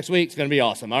 Come back next week. It's going to be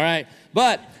awesome, all right?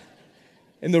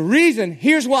 And the reason,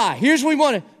 here's why. Here's what we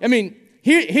want to,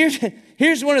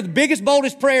 Here's one of the biggest,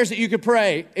 boldest prayers that you could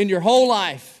pray in your whole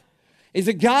life is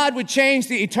that God would change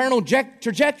the eternal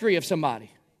trajectory of somebody.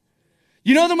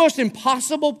 You know the most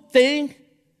impossible thing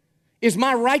is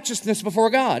my righteousness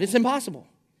before God. It's impossible.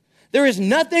 There is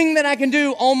nothing that I can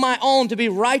do on my own to be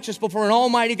righteous before an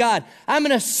almighty God. I'm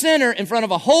a sinner in front of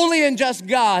a holy and just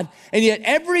God, and yet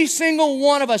every single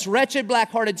one of us wretched,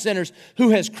 black-hearted sinners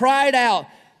who has cried out,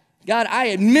 God, I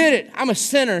admit it, I'm a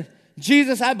sinner.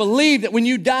 Jesus, I believe that when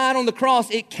you died on the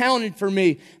cross, it counted for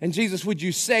me. And Jesus, would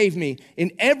you save me?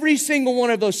 In every single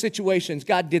one of those situations,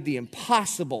 God did the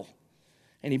impossible.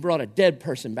 And he brought a dead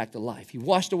person back to life. He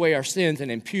washed away our sins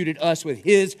and imputed us with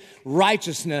his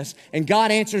righteousness. And God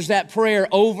answers that prayer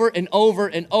over and over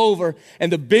and over.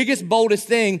 And the biggest, boldest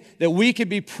thing that we could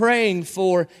be praying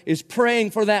for is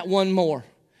praying for that one more.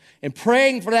 And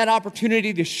praying for that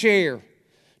opportunity to share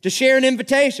an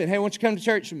invitation. Hey, why don't you come to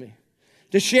church with me?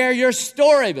 To share your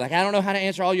story. Be like, I don't know how to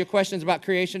answer all your questions about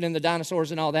creation and the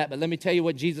dinosaurs and all that, but let me tell you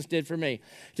what Jesus did for me.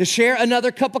 To share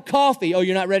another cup of coffee. Oh,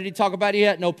 you're not ready to talk about it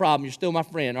yet? No problem. You're still my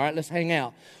friend. All right, let's hang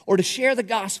out. Or to share the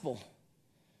gospel,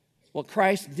 what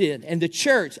Christ did. And the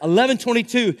church,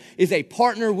 1122, is a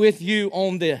partner with you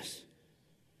on this.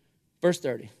 Verse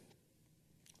 30.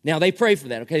 Now, they pray for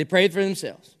that, okay? They prayed for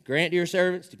themselves. Grant to your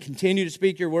servants to continue to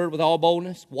speak your word with all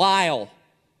boldness while.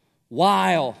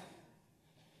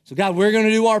 So God, we're going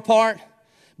to do our part,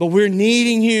 but we're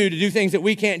needing you to do things that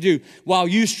we can't do while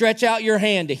you stretch out your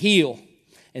hand to heal,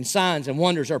 and signs and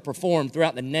wonders are performed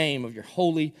throughout the name of your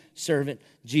holy servant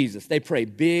Jesus. They pray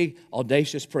big,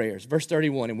 audacious prayers. Verse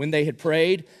 31, and when they had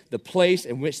prayed, the place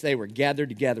in which they were gathered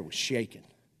together was shaken.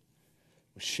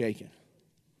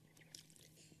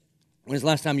 When was the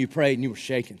last time you prayed and you were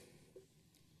shaken?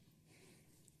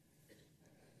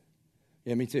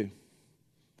 Yeah, me too.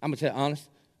 I'm going to tell you honest.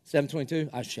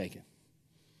 7:22, I was shaking.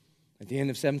 At the end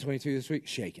of 7:22 this week,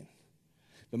 shaking.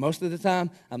 But most of the time,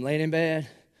 I'm laying in bed,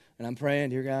 and I'm praying,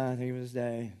 dear God, thank you for this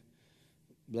day.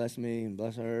 Bless me, and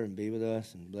bless her, and be with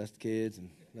us, and bless the kids, and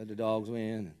let the dogs win,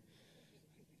 and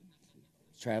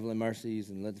traveling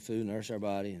mercies, and let the food nourish our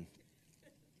body. And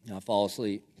I fall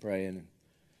asleep praying, and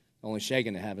the only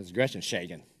shaking that happens, Gretchen's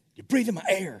shaking. You're breathing my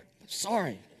air.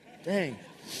 Sorry. Dang.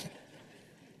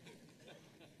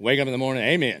 Wake up in the morning,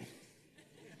 amen.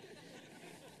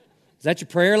 Is that your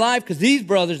prayer life? Because these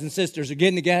brothers and sisters are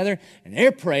getting together and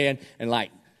they're praying and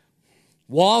like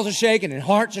walls are shaking and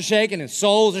hearts are shaking and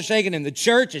souls are shaking and the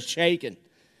church is shaking.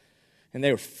 And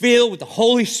they were filled with the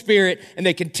Holy Spirit and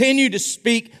they continued to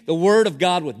speak the word of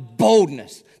God with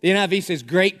boldness. The NIV says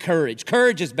great courage.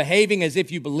 Courage is behaving as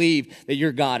if you believe that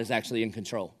your God is actually in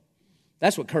control.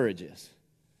 That's what courage is.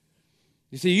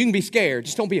 You see, you can be scared,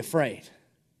 just don't be afraid.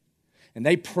 And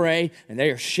they pray, and they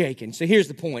are shaken. So here's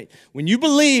the point. When you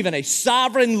believe in a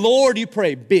sovereign Lord, you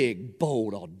pray big,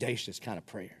 bold, audacious kind of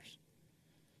prayers.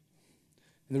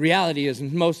 And the reality is,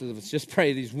 most of us just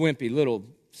pray these wimpy little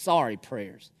sorry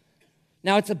prayers.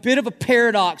 Now, it's a bit of a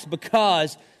paradox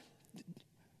because,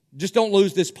 just don't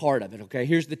lose this part of it, okay?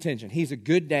 Here's the tension. He's a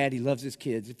good dad. He loves his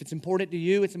kids. If it's important to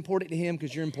you, it's important to him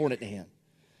because you're important to him.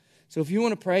 So if you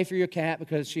want to pray for your cat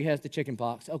because she has the chicken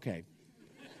pox, okay,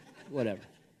 whatever.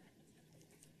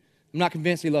 I'm not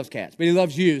convinced he loves cats, but he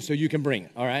loves you, so you can bring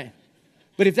it, all right?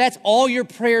 But if that's all your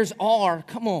prayers are,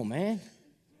 come on, man.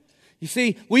 You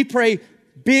see, we pray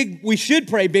we should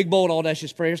pray big, bold,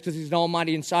 audacious prayers because he's an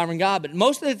almighty and sovereign God. But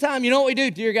most of the time, you know what we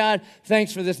do? Dear God,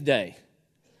 thanks for this day.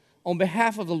 On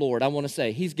behalf of the Lord, I want to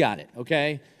say, he's got it,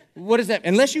 okay? What is that?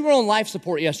 Unless you were on life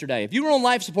support yesterday. If you were on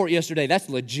life support yesterday, that's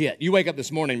legit. You wake up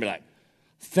this morning and be like,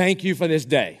 thank you for this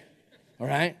day, all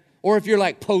right? Or if you're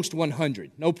like post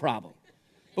 100, no problem.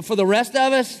 But for the rest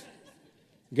of us,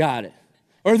 got it.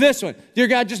 Or this one, dear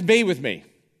God, just be with me.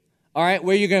 All right,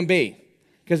 where are you going to be?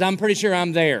 Because I'm pretty sure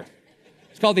I'm there.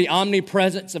 It's called the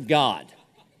omnipresence of God.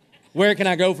 Where can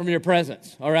I go from your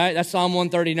presence? All right, that's Psalm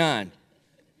 139.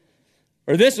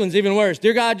 Or this one's even worse.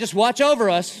 Dear God, just watch over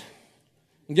us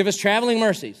and give us traveling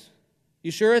mercies.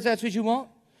 You sure that's what you want?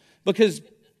 Because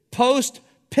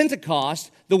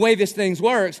post-Pentecost, the way this thing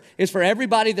works is for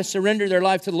everybody to surrender their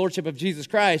life to the Lordship of Jesus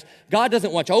Christ. God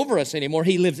doesn't watch over us anymore.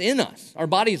 He lives in us. Our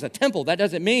body is a temple. That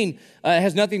doesn't mean it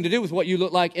has nothing to do with what you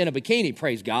look like in a bikini,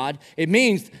 praise God. It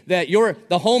means that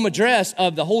the home address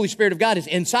of the Holy Spirit of God is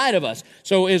inside of us.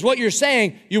 So is what you're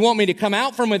saying, you want me to come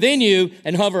out from within you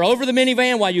and hover over the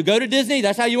minivan while you go to Disney?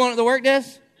 That's how you want it to work, Des?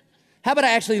 How about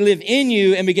I actually live in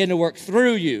you and begin to work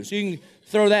through you? So you can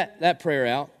throw that prayer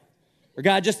out. Or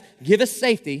God, just give us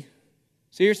safety.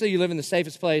 Seriously, you live in the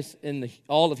safest place in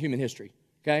all of human history,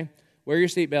 okay? Wear your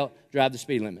seatbelt, drive the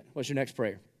speed limit. What's your next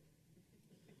prayer?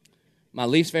 My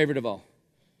least favorite of all.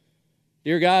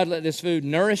 Dear God, let this food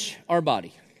nourish our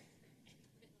body.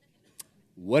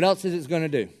 What else is it going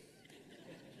to do?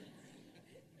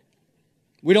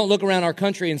 We don't look around our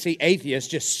country and see atheists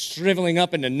just shriveling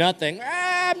up into nothing.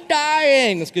 I'm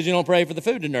dying. That's because you don't pray for the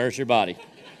food to nourish your body.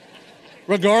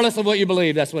 Regardless of what you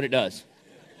believe, that's what it does.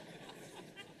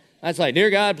 That's like, dear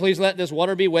God, please let this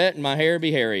water be wet and my hair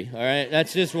be hairy. All right,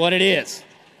 that's just what it is.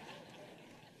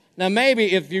 Now,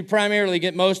 maybe if you primarily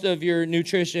get most of your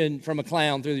nutrition from a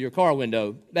clown through your car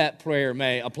window, that prayer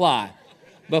may apply.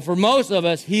 But for most of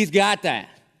us, he's got that.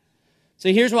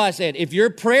 See, here's why I said, if your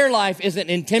prayer life isn't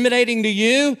intimidating to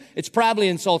you, it's probably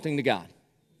insulting to God.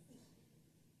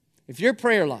 If your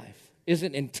prayer life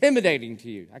isn't intimidating to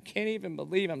you, I can't even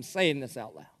believe I'm saying this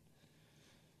out loud,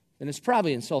 then it's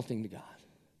probably insulting to God.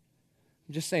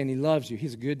 I'm just saying he loves you.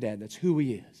 He's a good dad. That's who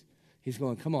he is. He's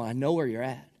going, come on, I know where you're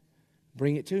at.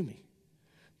 Bring it to me.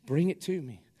 Bring it to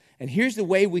me. And here's the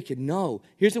way we can know.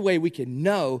 Here's the way we can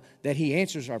know that he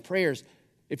answers our prayers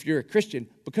if you're a Christian,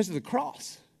 because of the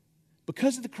cross.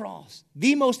 Because of the cross.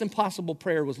 The most impossible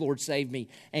prayer was, Lord, save me.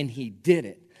 And he did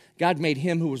it. God made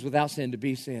him who was without sin to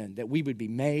be sin, that we would be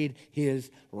made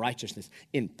his righteousness.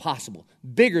 Impossible.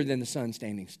 Bigger than the sun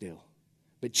standing still.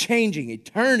 But changing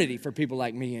eternity for people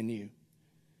like me and you.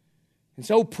 And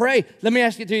so pray. Let me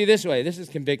ask it to you this way. This is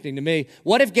convicting to me.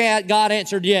 What if God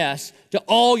answered yes to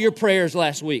all your prayers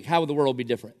last week? How would the world be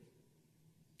different?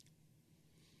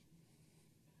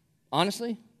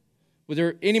 Honestly? Would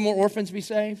there any more orphans be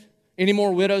saved? Any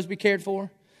more widows be cared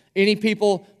for? Any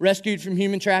people rescued from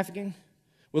human trafficking?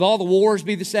 Would all the wars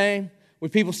be the same?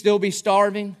 Would people still be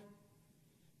starving?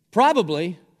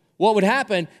 Probably. What would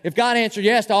happen if God answered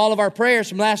yes to all of our prayers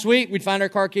from last week? We'd find our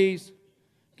car keys.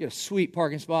 Get a sweet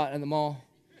parking spot in the mall.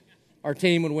 Our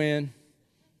team would win.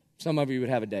 Some of you would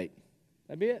have a date.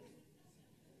 That'd be it.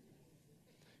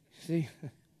 See,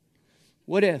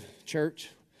 what if,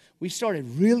 church, we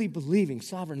started really believing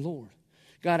sovereign Lord?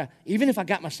 God, even if I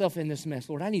got myself in this mess,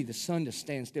 Lord, I need the sun to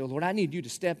stand still. Lord, I need you to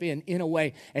step in a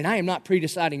way, and I am not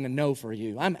pre-deciding a no for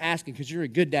you. I'm asking because you're a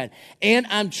good dad, and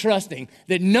I'm trusting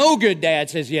that no good dad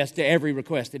says yes to every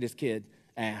request that his kid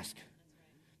asks.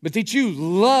 But that you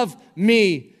love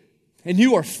me and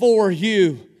you are for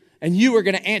you and you are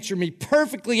going to answer me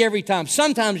perfectly every time.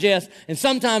 Sometimes yes and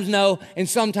sometimes no and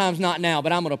sometimes not now.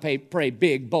 But I'm going to pray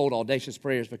big, bold, audacious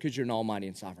prayers because you're an almighty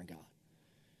and sovereign God.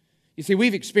 You see,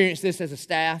 we've experienced this as a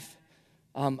staff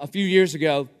a few years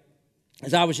ago.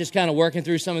 As I was just kind of working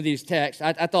through some of these texts,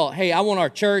 I thought, hey, I want our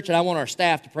church and I want our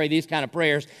staff to pray these kind of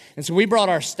prayers. And so we brought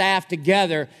our staff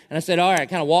together, and I said, all right, I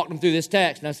kind of walked them through this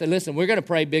text. And I said, listen, we're going to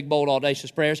pray big, bold,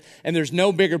 audacious prayers, and there's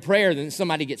no bigger prayer than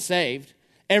somebody gets saved.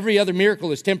 Every other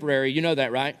miracle is temporary. You know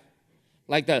that, right?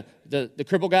 Like the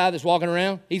crippled guy that's walking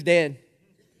around, he's dead.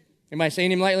 Anybody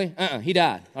seen him lately? He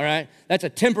died, all right? That's a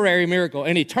temporary miracle.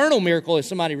 An eternal miracle is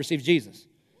somebody receives Jesus.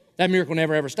 That miracle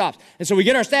never, ever stops. And so we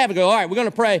get our staff and go, all right, we're going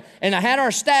to pray. And I had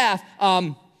our staff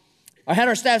kind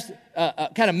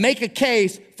of make a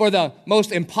case for the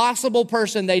most impossible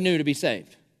person they knew to be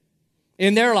saved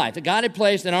in their life, that God had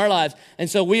placed in our lives. And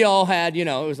so we all had, it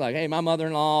was like, hey, my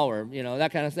mother-in-law or,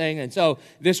 that kind of thing. And so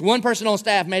this one person on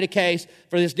staff made a case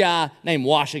for this guy named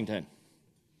Washington.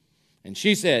 And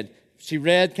she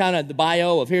read kind of the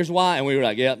bio of here's why. And we were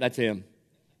like, yep, that's him.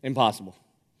 Impossible.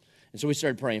 And so we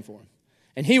started praying for him.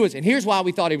 And here's why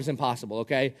we thought he was impossible,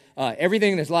 okay?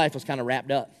 Everything in his life was kind of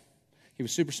wrapped up. He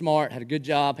was super smart, had a good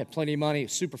job, had plenty of money,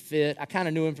 was super fit. I kind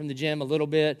of knew him from the gym a little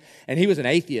bit. And he was an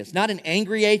atheist. Not an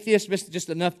angry atheist, but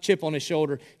just enough chip on his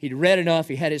shoulder. He'd read enough.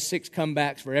 He had his 6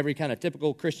 comebacks for every kind of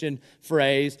typical Christian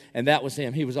phrase. And that was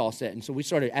him. He was all set. And so we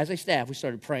started, as a staff, we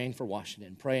started praying for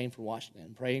Washington, praying for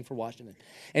Washington, praying for Washington.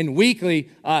 And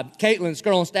weekly, Caitlin, this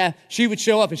girl on staff, she would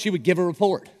show up and she would give a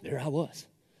report. There I was.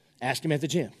 Ask him at the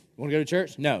gym. You want to go to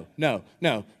church? No, no,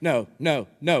 no, no, no,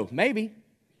 no. Maybe.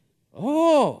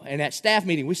 Oh, and at staff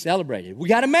meeting, we celebrated. We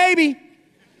got a maybe.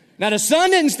 Now, the sun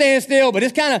didn't stand still, but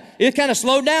it kind of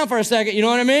slowed down for a second, you know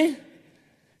what I mean?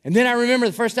 And then I remember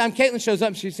the first time Caitlin shows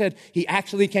up, she said he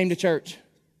actually came to church.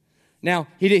 Now,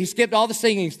 he skipped all the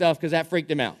singing stuff because that freaked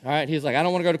him out, all right? He was like, I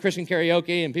don't want to go to Christian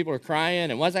karaoke, and people are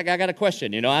crying, and what's that guy got a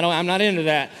question? You know, I'm not into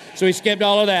that. So he skipped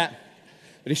all of that.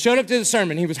 But he showed up to the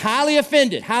sermon. He was highly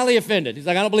offended, highly offended. He's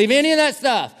like, I don't believe any of that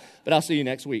stuff, but I'll see you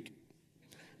next week.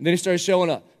 And then he started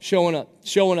showing up. And then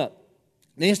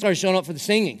he started showing up for the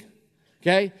singing,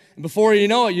 okay? And before you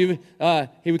know it,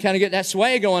 he would kind of get that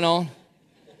sway going on.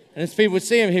 And as people would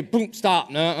see him, he'd, boom,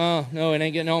 stop. No, it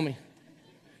ain't getting on me.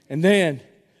 And then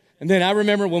I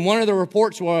remember when one of the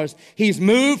reports was, he's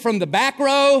moved from the back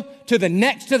row to the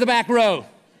next to the back row.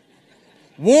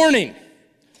 Warning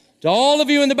to all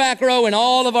of you in the back row in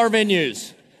all of our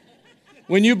venues.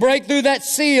 When you break through that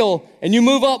seal and you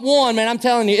move up one, man, I'm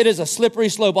telling you, it is a slippery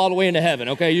slope all the way into heaven,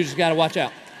 okay? You just got to watch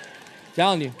out. I'm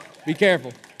telling you, be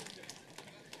careful.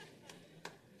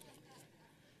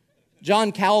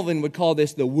 John Calvin would call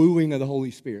this the wooing of the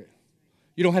Holy Spirit.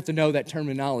 You don't have to know that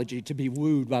terminology to be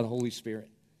wooed by the Holy Spirit.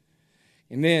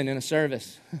 And then in a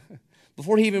service,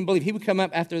 before he even believed, he would come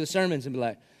up after the sermons and be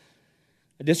like,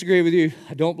 I disagree with you.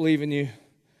 I don't believe in you.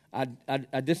 I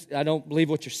don't believe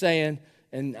what you're saying.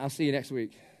 And I'll see you next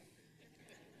week.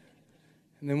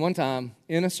 And then one time,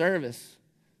 in a service,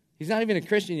 he's not even a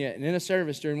Christian yet, and in a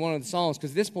service during one of the songs,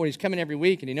 because at this point he's coming every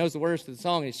week, and he knows the words to the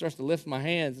song, and he starts to lift my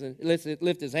hands, and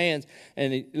lift his hands,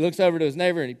 and he looks over to his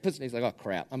neighbor, and he's like, oh,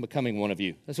 crap, I'm becoming one of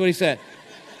you. That's what he said.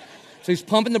 So he's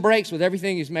pumping the brakes with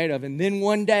everything he's made of. And then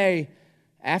one day,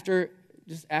 after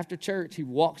church, he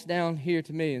walks down here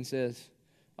to me and says,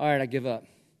 all right, I give up.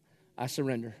 I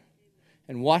surrender.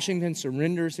 And Washington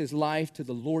surrenders his life to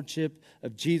the lordship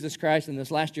of Jesus Christ. And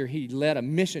this last year, he led a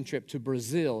mission trip to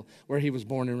Brazil, where he was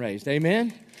born and raised.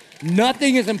 Amen?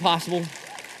 Nothing is impossible.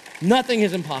 Nothing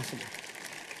is impossible.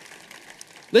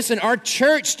 Listen, our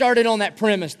church started on that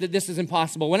premise that this is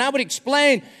impossible. When I would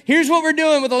explain, here's what we're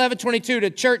doing with 1122 to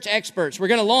church experts. We're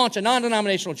going to launch a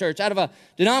non-denominational church out of a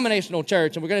denominational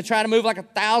church, and we're going to try to move like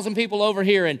 1,000 people over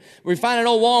here, and we find an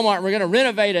old Walmart, and we're going to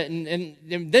renovate it,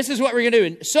 and this is what we're going to do.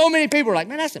 And so many people are like,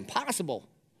 man, that's impossible.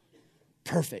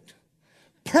 Perfect.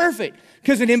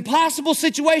 Because an impossible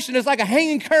situation is like a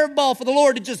hanging curveball for the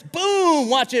Lord to just, boom,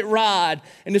 watch it ride,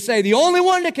 and to say, the only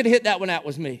one that could hit that one out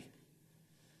was me.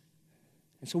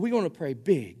 And so we're going to pray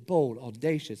big, bold,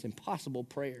 audacious, impossible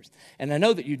prayers. And I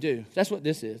know that you do. That's what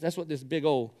this is. That's what this big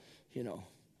old,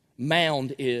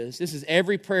 mound is. This is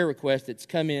every prayer request that's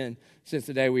come in since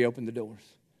the day we opened the doors.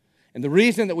 And the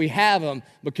reason that we have them,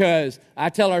 because I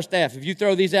tell our staff, if you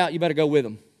throw these out, you better go with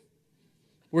them.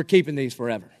 We're keeping these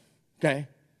forever, okay?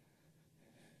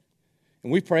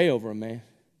 And we pray over them, man.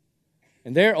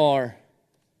 And look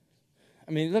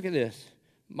at this.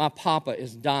 My papa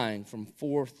is dying from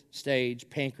 4th stage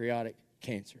pancreatic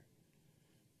cancer.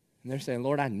 And they're saying,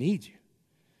 Lord, I need you.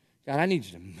 God, I need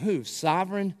you to move.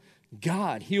 Sovereign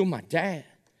God, heal my dad.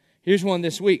 Here's one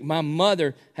this week. My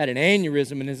mother had an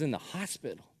aneurysm and is in the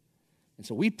hospital. And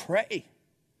so we pray.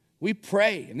 We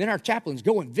pray. And then our chaplains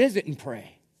go and visit and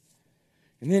pray.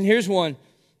 And then here's one.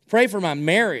 Pray for my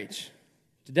marriage.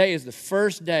 Today is the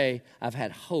first day I've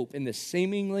had hope in this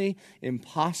seemingly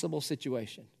impossible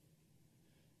situation.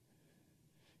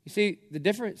 You see, the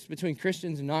difference between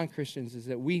Christians and non-Christians is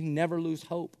that we never lose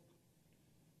hope.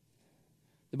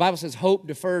 The Bible says hope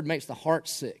deferred makes the heart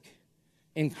sick.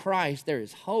 In Christ, there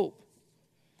is hope.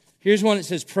 Here's one that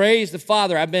says, praise the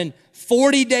Father. I've been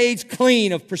 40 days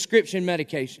clean of prescription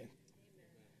medication.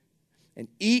 And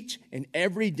each and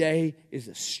every day is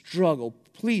a struggle.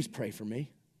 Please pray for me.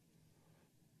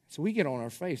 So we get on our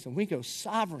face and we go,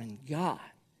 sovereign God.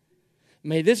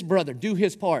 May this brother do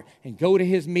his part and go to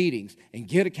his meetings and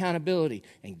get accountability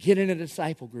and get in a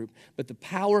disciple group. But the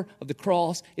power of the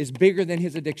cross is bigger than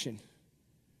his addiction.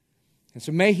 And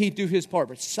so may he do his part.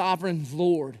 But sovereign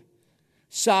Lord,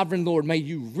 may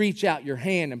you reach out your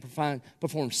hand and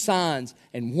perform signs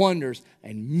and wonders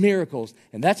and miracles.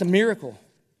 And that's a miracle.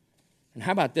 And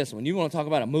how about this one? You want to talk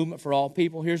about a movement for all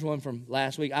people? Here's one from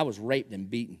last week. I was raped and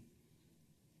beaten.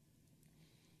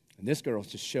 And this girl's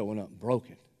just showing up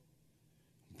broken,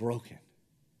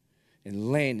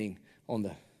 and landing on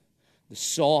the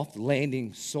soft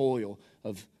landing soil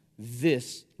of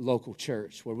this local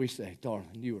church where we say, darling,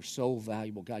 you are so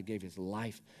valuable. God gave his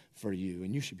life for you,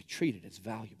 and you should be treated as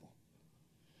valuable.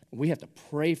 And we have to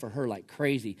pray for her like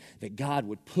crazy that God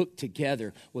would put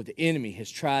together what the enemy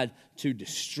has tried to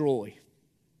destroy.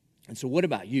 And so what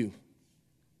about you?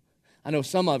 I know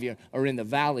some of you are in the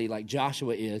valley like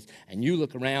Joshua is, and you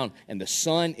look around and the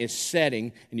sun is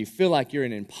setting, and you feel like you're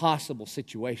in an impossible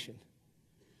situation.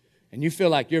 And you feel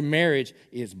like your marriage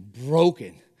is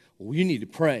broken. Well, you need to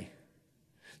pray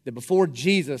that before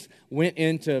Jesus went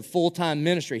into full-time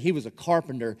ministry, he was a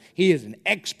carpenter. He is an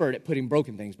expert at putting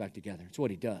broken things back together. It's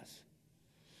what he does.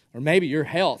 Or maybe your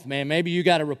health, man. Maybe you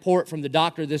got a report from the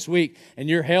doctor this week, and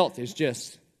your health is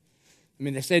just,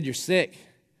 they said you're sick.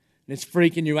 And it's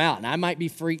freaking you out. And I might be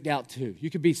freaked out too. You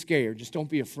could be scared. Just don't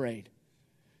be afraid.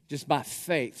 Just by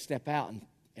faith, step out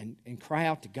and cry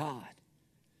out to God.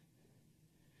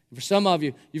 For some of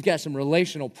you, you've got some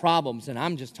relational problems, and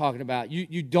I'm just talking about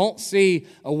you don't see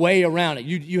a way around it.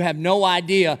 You have no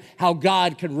idea how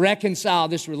God could reconcile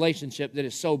this relationship that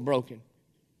is so broken.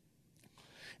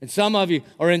 And some of you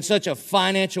are in such a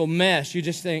financial mess, you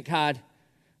just think, God,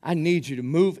 I need you to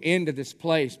move into this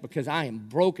place because I am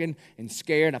broken and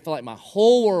scared. I feel like my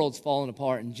whole world's falling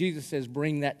apart. And Jesus says,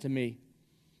 bring that to me.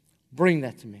 Bring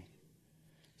that to me.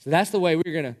 So that's the way we're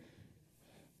going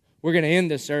to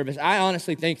end this service. I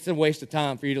honestly think it's a waste of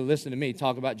time for you to listen to me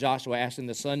talk about Joshua asking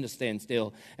the sun to stand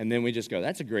still, and then we just go,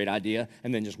 that's a great idea,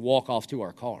 and then just walk off to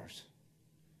our cars.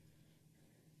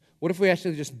 What if we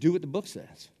actually just do what the book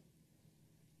says?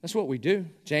 That's what we do.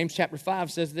 James chapter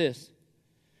 5 says this.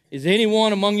 Is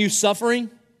anyone among you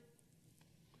suffering?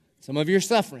 Some of you are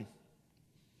suffering.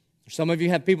 Some of you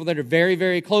have people that are very,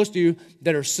 very close to you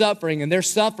that are suffering, and their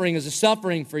suffering is a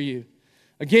suffering for you.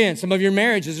 Again, some of your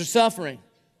marriages are suffering,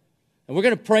 and we're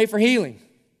going to pray for healing.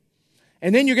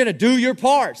 And then you're going to do your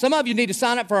part. Some of you need to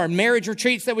sign up for our marriage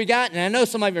retreats that we got, and I know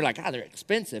some of you are like, they're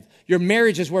expensive. Your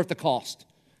marriage is worth the cost.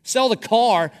 Sell the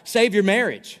car, save your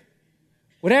marriage.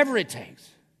 Whatever it takes.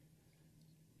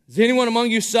 Is anyone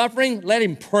among you suffering? Let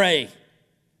him pray.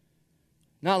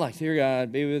 Not like, dear God,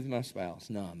 be with my spouse.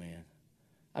 No, man.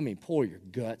 Pour your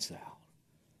guts out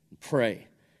and pray.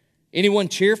 Anyone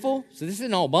cheerful? So this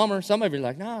isn't all bummer. Some of you are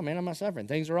like, no, man, I'm not suffering.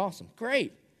 Things are awesome.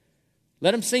 Great.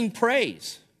 Let them sing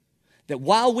praise. That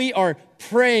while we are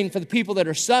praying for the people that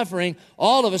are suffering,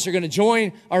 all of us are going to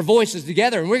join our voices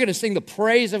together, and we're going to sing the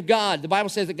praise of God. The Bible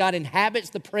says that God inhabits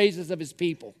the praises of his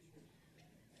people.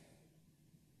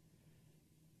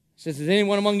 It says, is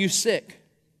anyone among you sick?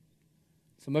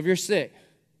 Some of you are sick.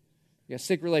 You got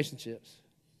sick relationships.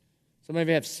 Some of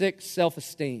you have sick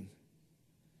self-esteem.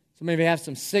 Some of you have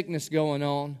some sickness going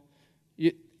on.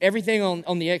 Everything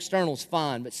on the external is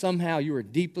fine, but somehow you are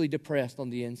deeply depressed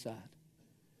on the inside.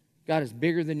 God is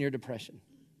bigger than your depression.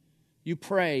 You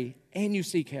pray and you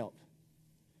seek help.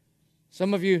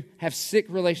 Some of you have sick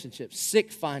relationships,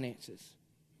 sick finances.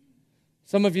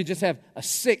 Some of you just have a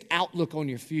sick outlook on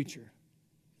your future.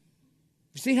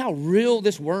 You see how real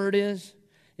this word is?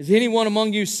 Is anyone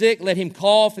among you sick? Let him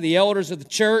call for the elders of the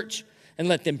church and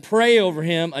let them pray over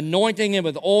him, anointing him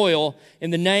with oil in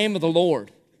the name of the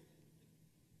Lord.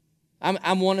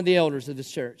 I'm one of the elders of this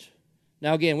church.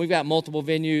 Now again, we've got multiple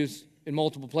venues in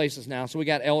multiple places now, so we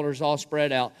got elders all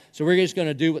spread out. So we're just going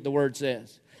to do what the word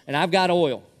says. And I've got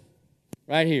oil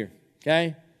right here,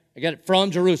 okay? I got it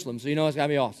from Jerusalem, so you know it's got to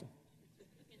be awesome.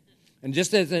 And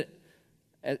just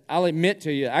I'll admit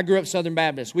to you, I grew up Southern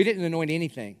Baptist. We didn't anoint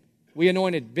anything. We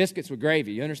anointed biscuits with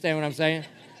gravy. You understand what I'm saying?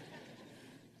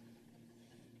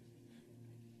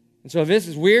 And so if this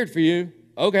is weird for you,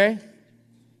 okay.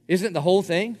 Isn't the whole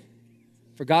thing?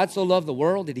 For God so loved the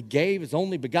world that he gave his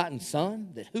only begotten Son,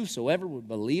 that whosoever would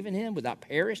believe in him would not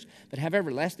perish, but have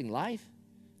everlasting life.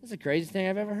 That's the craziest thing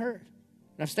I've ever heard.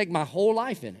 And I've staked my whole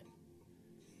life in it.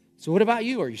 So what about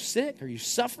you? Are you sick? Are you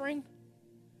suffering?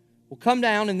 Well, come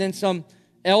down, and then some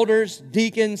elders,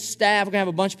 deacons, staff, we're going to have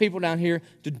a bunch of people down here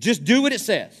to just do what it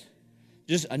says.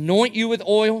 Just anoint you with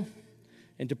oil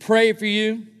and to pray for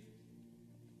you.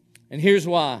 And here's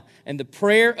why. And the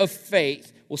prayer of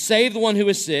faith will save the one who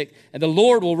is sick, and the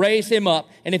Lord will raise him up.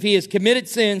 And if he has committed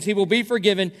sins, he will be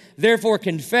forgiven. Therefore,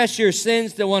 confess your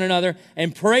sins to one another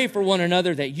and pray for one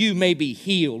another that you may be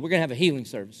healed. We're going to have a healing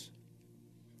service.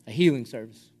 A healing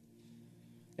service.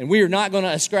 And we are not going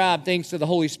to ascribe things to the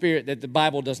Holy Spirit that the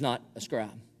Bible does not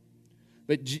ascribe.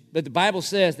 But the Bible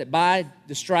says that by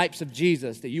the stripes of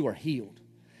Jesus that you are healed.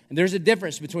 And there's a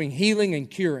difference between healing and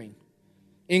curing.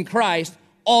 In Christ,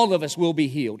 all of us will be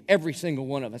healed, every single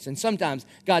one of us. And sometimes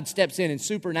God steps in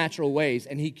supernatural ways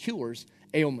and he cures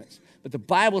ailments. But the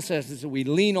Bible says is that we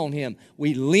lean on him,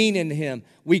 we lean into him,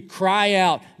 we cry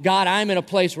out, God, I'm in a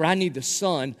place where I need the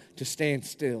sun to stand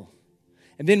still.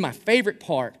 And then my favorite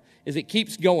part is it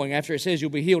keeps going after it says you'll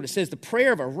be healed. It says the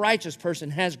prayer of a righteous person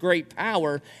has great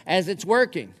power as it's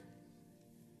working.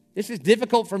 This is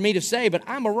difficult for me to say, but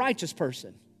I'm a righteous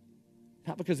person.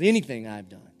 Not because of anything I've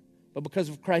done, but because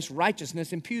of Christ's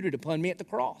righteousness imputed upon me at the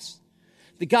cross.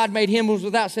 That God made him who was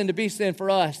without sin to be sin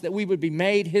for us, that we would be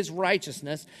made his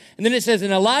righteousness. And then it says,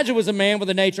 and Elijah was a man with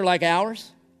a nature like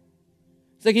ours.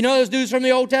 It's like, you know those dudes from the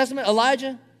Old Testament?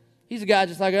 Elijah, he's a guy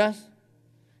just like us.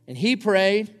 And he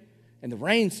prayed, and the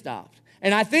rain stopped.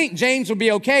 And I think James would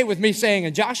be okay with me saying,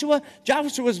 and Joshua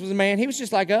was a man, he was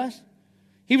just like us.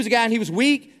 He was a guy, and he was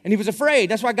weak, and he was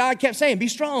afraid. That's why God kept saying, be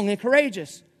strong and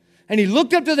courageous. And he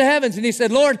looked up to the heavens, and he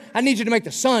said, Lord, I need you to make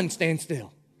the sun stand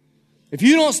still. If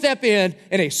you don't step in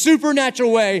a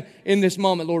supernatural way in this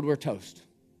moment, Lord, we're toast.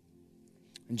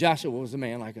 And Joshua was a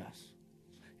man like us.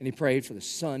 And he prayed for the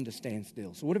sun to stand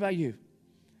still. So what about you?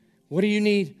 What do you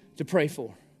need to pray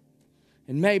for?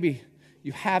 And maybe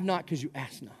you have not because you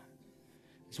ask not.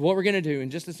 So what we're going to do in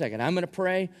just a second, I'm going to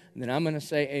pray, and then I'm going to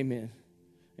say amen.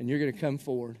 And you're going to come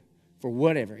forward for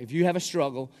whatever. If you have a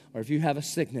struggle or if you have a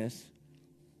sickness,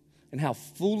 and how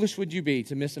foolish would you be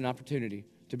to miss an opportunity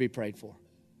to be prayed for?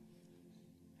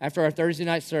 After our Thursday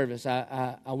night service,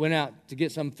 I went out to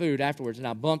get some food afterwards, and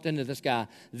I bumped into this guy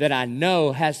that I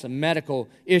know has some medical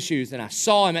issues, and I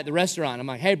saw him at the restaurant. I'm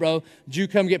like, hey, bro, did you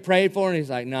come get prayed for? And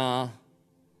he's like, nah.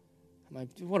 I'm like,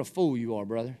 what a fool you are,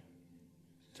 brother,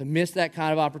 to miss that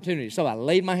kind of opportunity. So I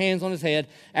laid my hands on his head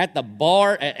at the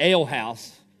bar at Ale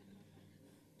House.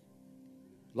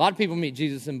 A lot of people meet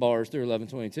Jesus in bars through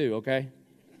 1122, okay?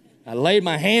 I laid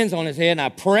my hands on his head, and I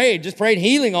prayed, just prayed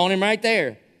healing on him right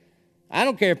there. I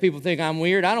don't care if people think I'm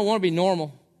weird. I don't want to be normal.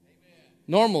 Amen.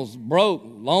 Normal's broke,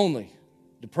 lonely,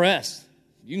 depressed.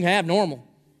 You can have normal.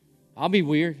 I'll be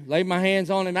weird. Laid my hands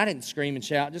on him. I didn't scream and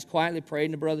shout. Just quietly prayed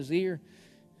in the brother's ear.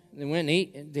 And then went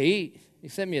to eat. He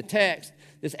sent me a text.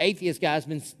 This atheist guy's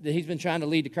he's been trying to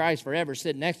lead to Christ forever,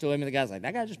 sitting next to him. And the guy's like,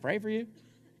 that guy just prayed for you?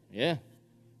 Yeah.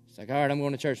 It's like, all right, I'm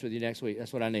going to church with you next week.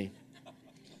 That's what I need.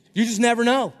 You just never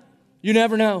know. You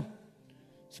never know.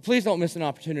 So please don't miss an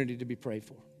opportunity to be prayed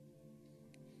for.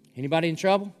 Anybody in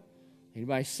trouble?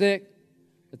 Anybody sick?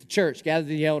 Let the church gather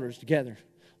the elders together,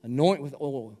 anoint with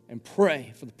oil, and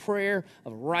pray, for the prayer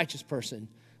of a righteous person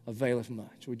availeth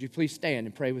much. Would you please stand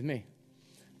and pray with me?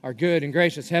 Our good and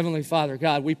gracious Heavenly Father,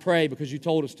 God, we pray because you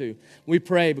told us to. We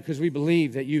pray because we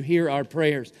believe that you hear our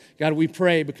prayers. God, we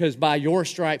pray because by your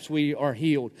stripes we are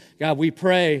healed. God, we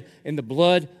pray in the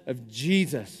blood of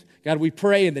Jesus. God, we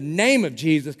pray in the name of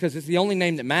Jesus because it's the only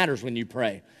name that matters when you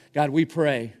pray. God, we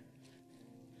pray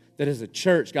that as a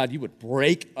church, God, you would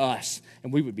break us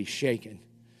and we would be shaken.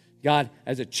 God,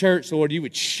 as a church, Lord, you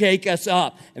would shake us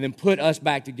up and then put us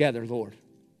back together, Lord,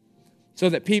 so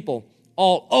that people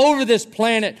all over this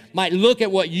planet might look at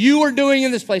what you are doing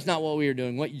in this place, not what we are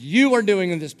doing, what you are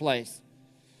doing in this place,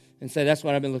 and say, that's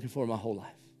what I've been looking for my whole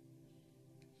life.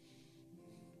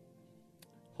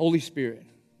 Holy Spirit,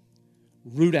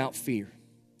 root out fear.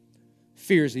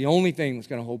 Fear is the only thing that's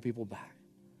going to hold people back.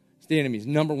 It's the enemy's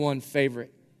number one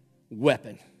favorite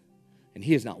weapon, and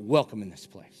he is not welcome in this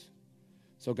place.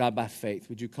 So God, by faith,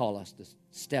 would you call us to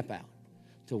step out,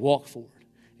 to walk forward,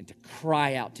 and to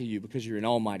cry out to you because you're an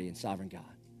almighty and sovereign God.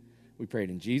 We pray it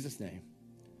in Jesus' name.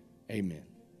 Amen.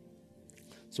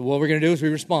 So what we're going to do is we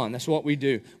respond. That's what we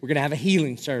do. We're going to have a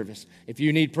healing service. If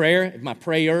you need prayer, if my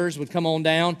prayers would come on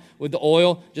down with the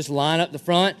oil, just line up the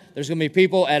front. There's going to be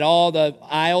people at all the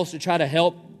aisles to try to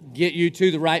help get you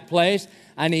to the right place.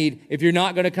 If you're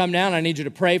not going to come down, I need you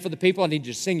to pray for the people. I need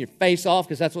you to sing your face off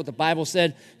because that's what the Bible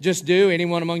said. Just do.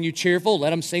 Anyone among you cheerful, let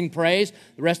them sing praise.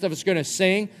 The rest of us are going to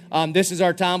sing. This is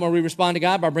our time where we respond to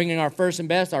God by bringing our first and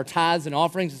best, our tithes and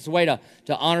offerings. It's a way to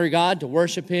honor God, to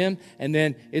worship Him, and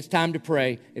then it's time to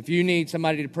pray. If you need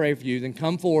somebody to pray for you, then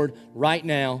come forward right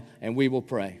now and we will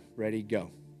pray. Ready,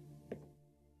 go.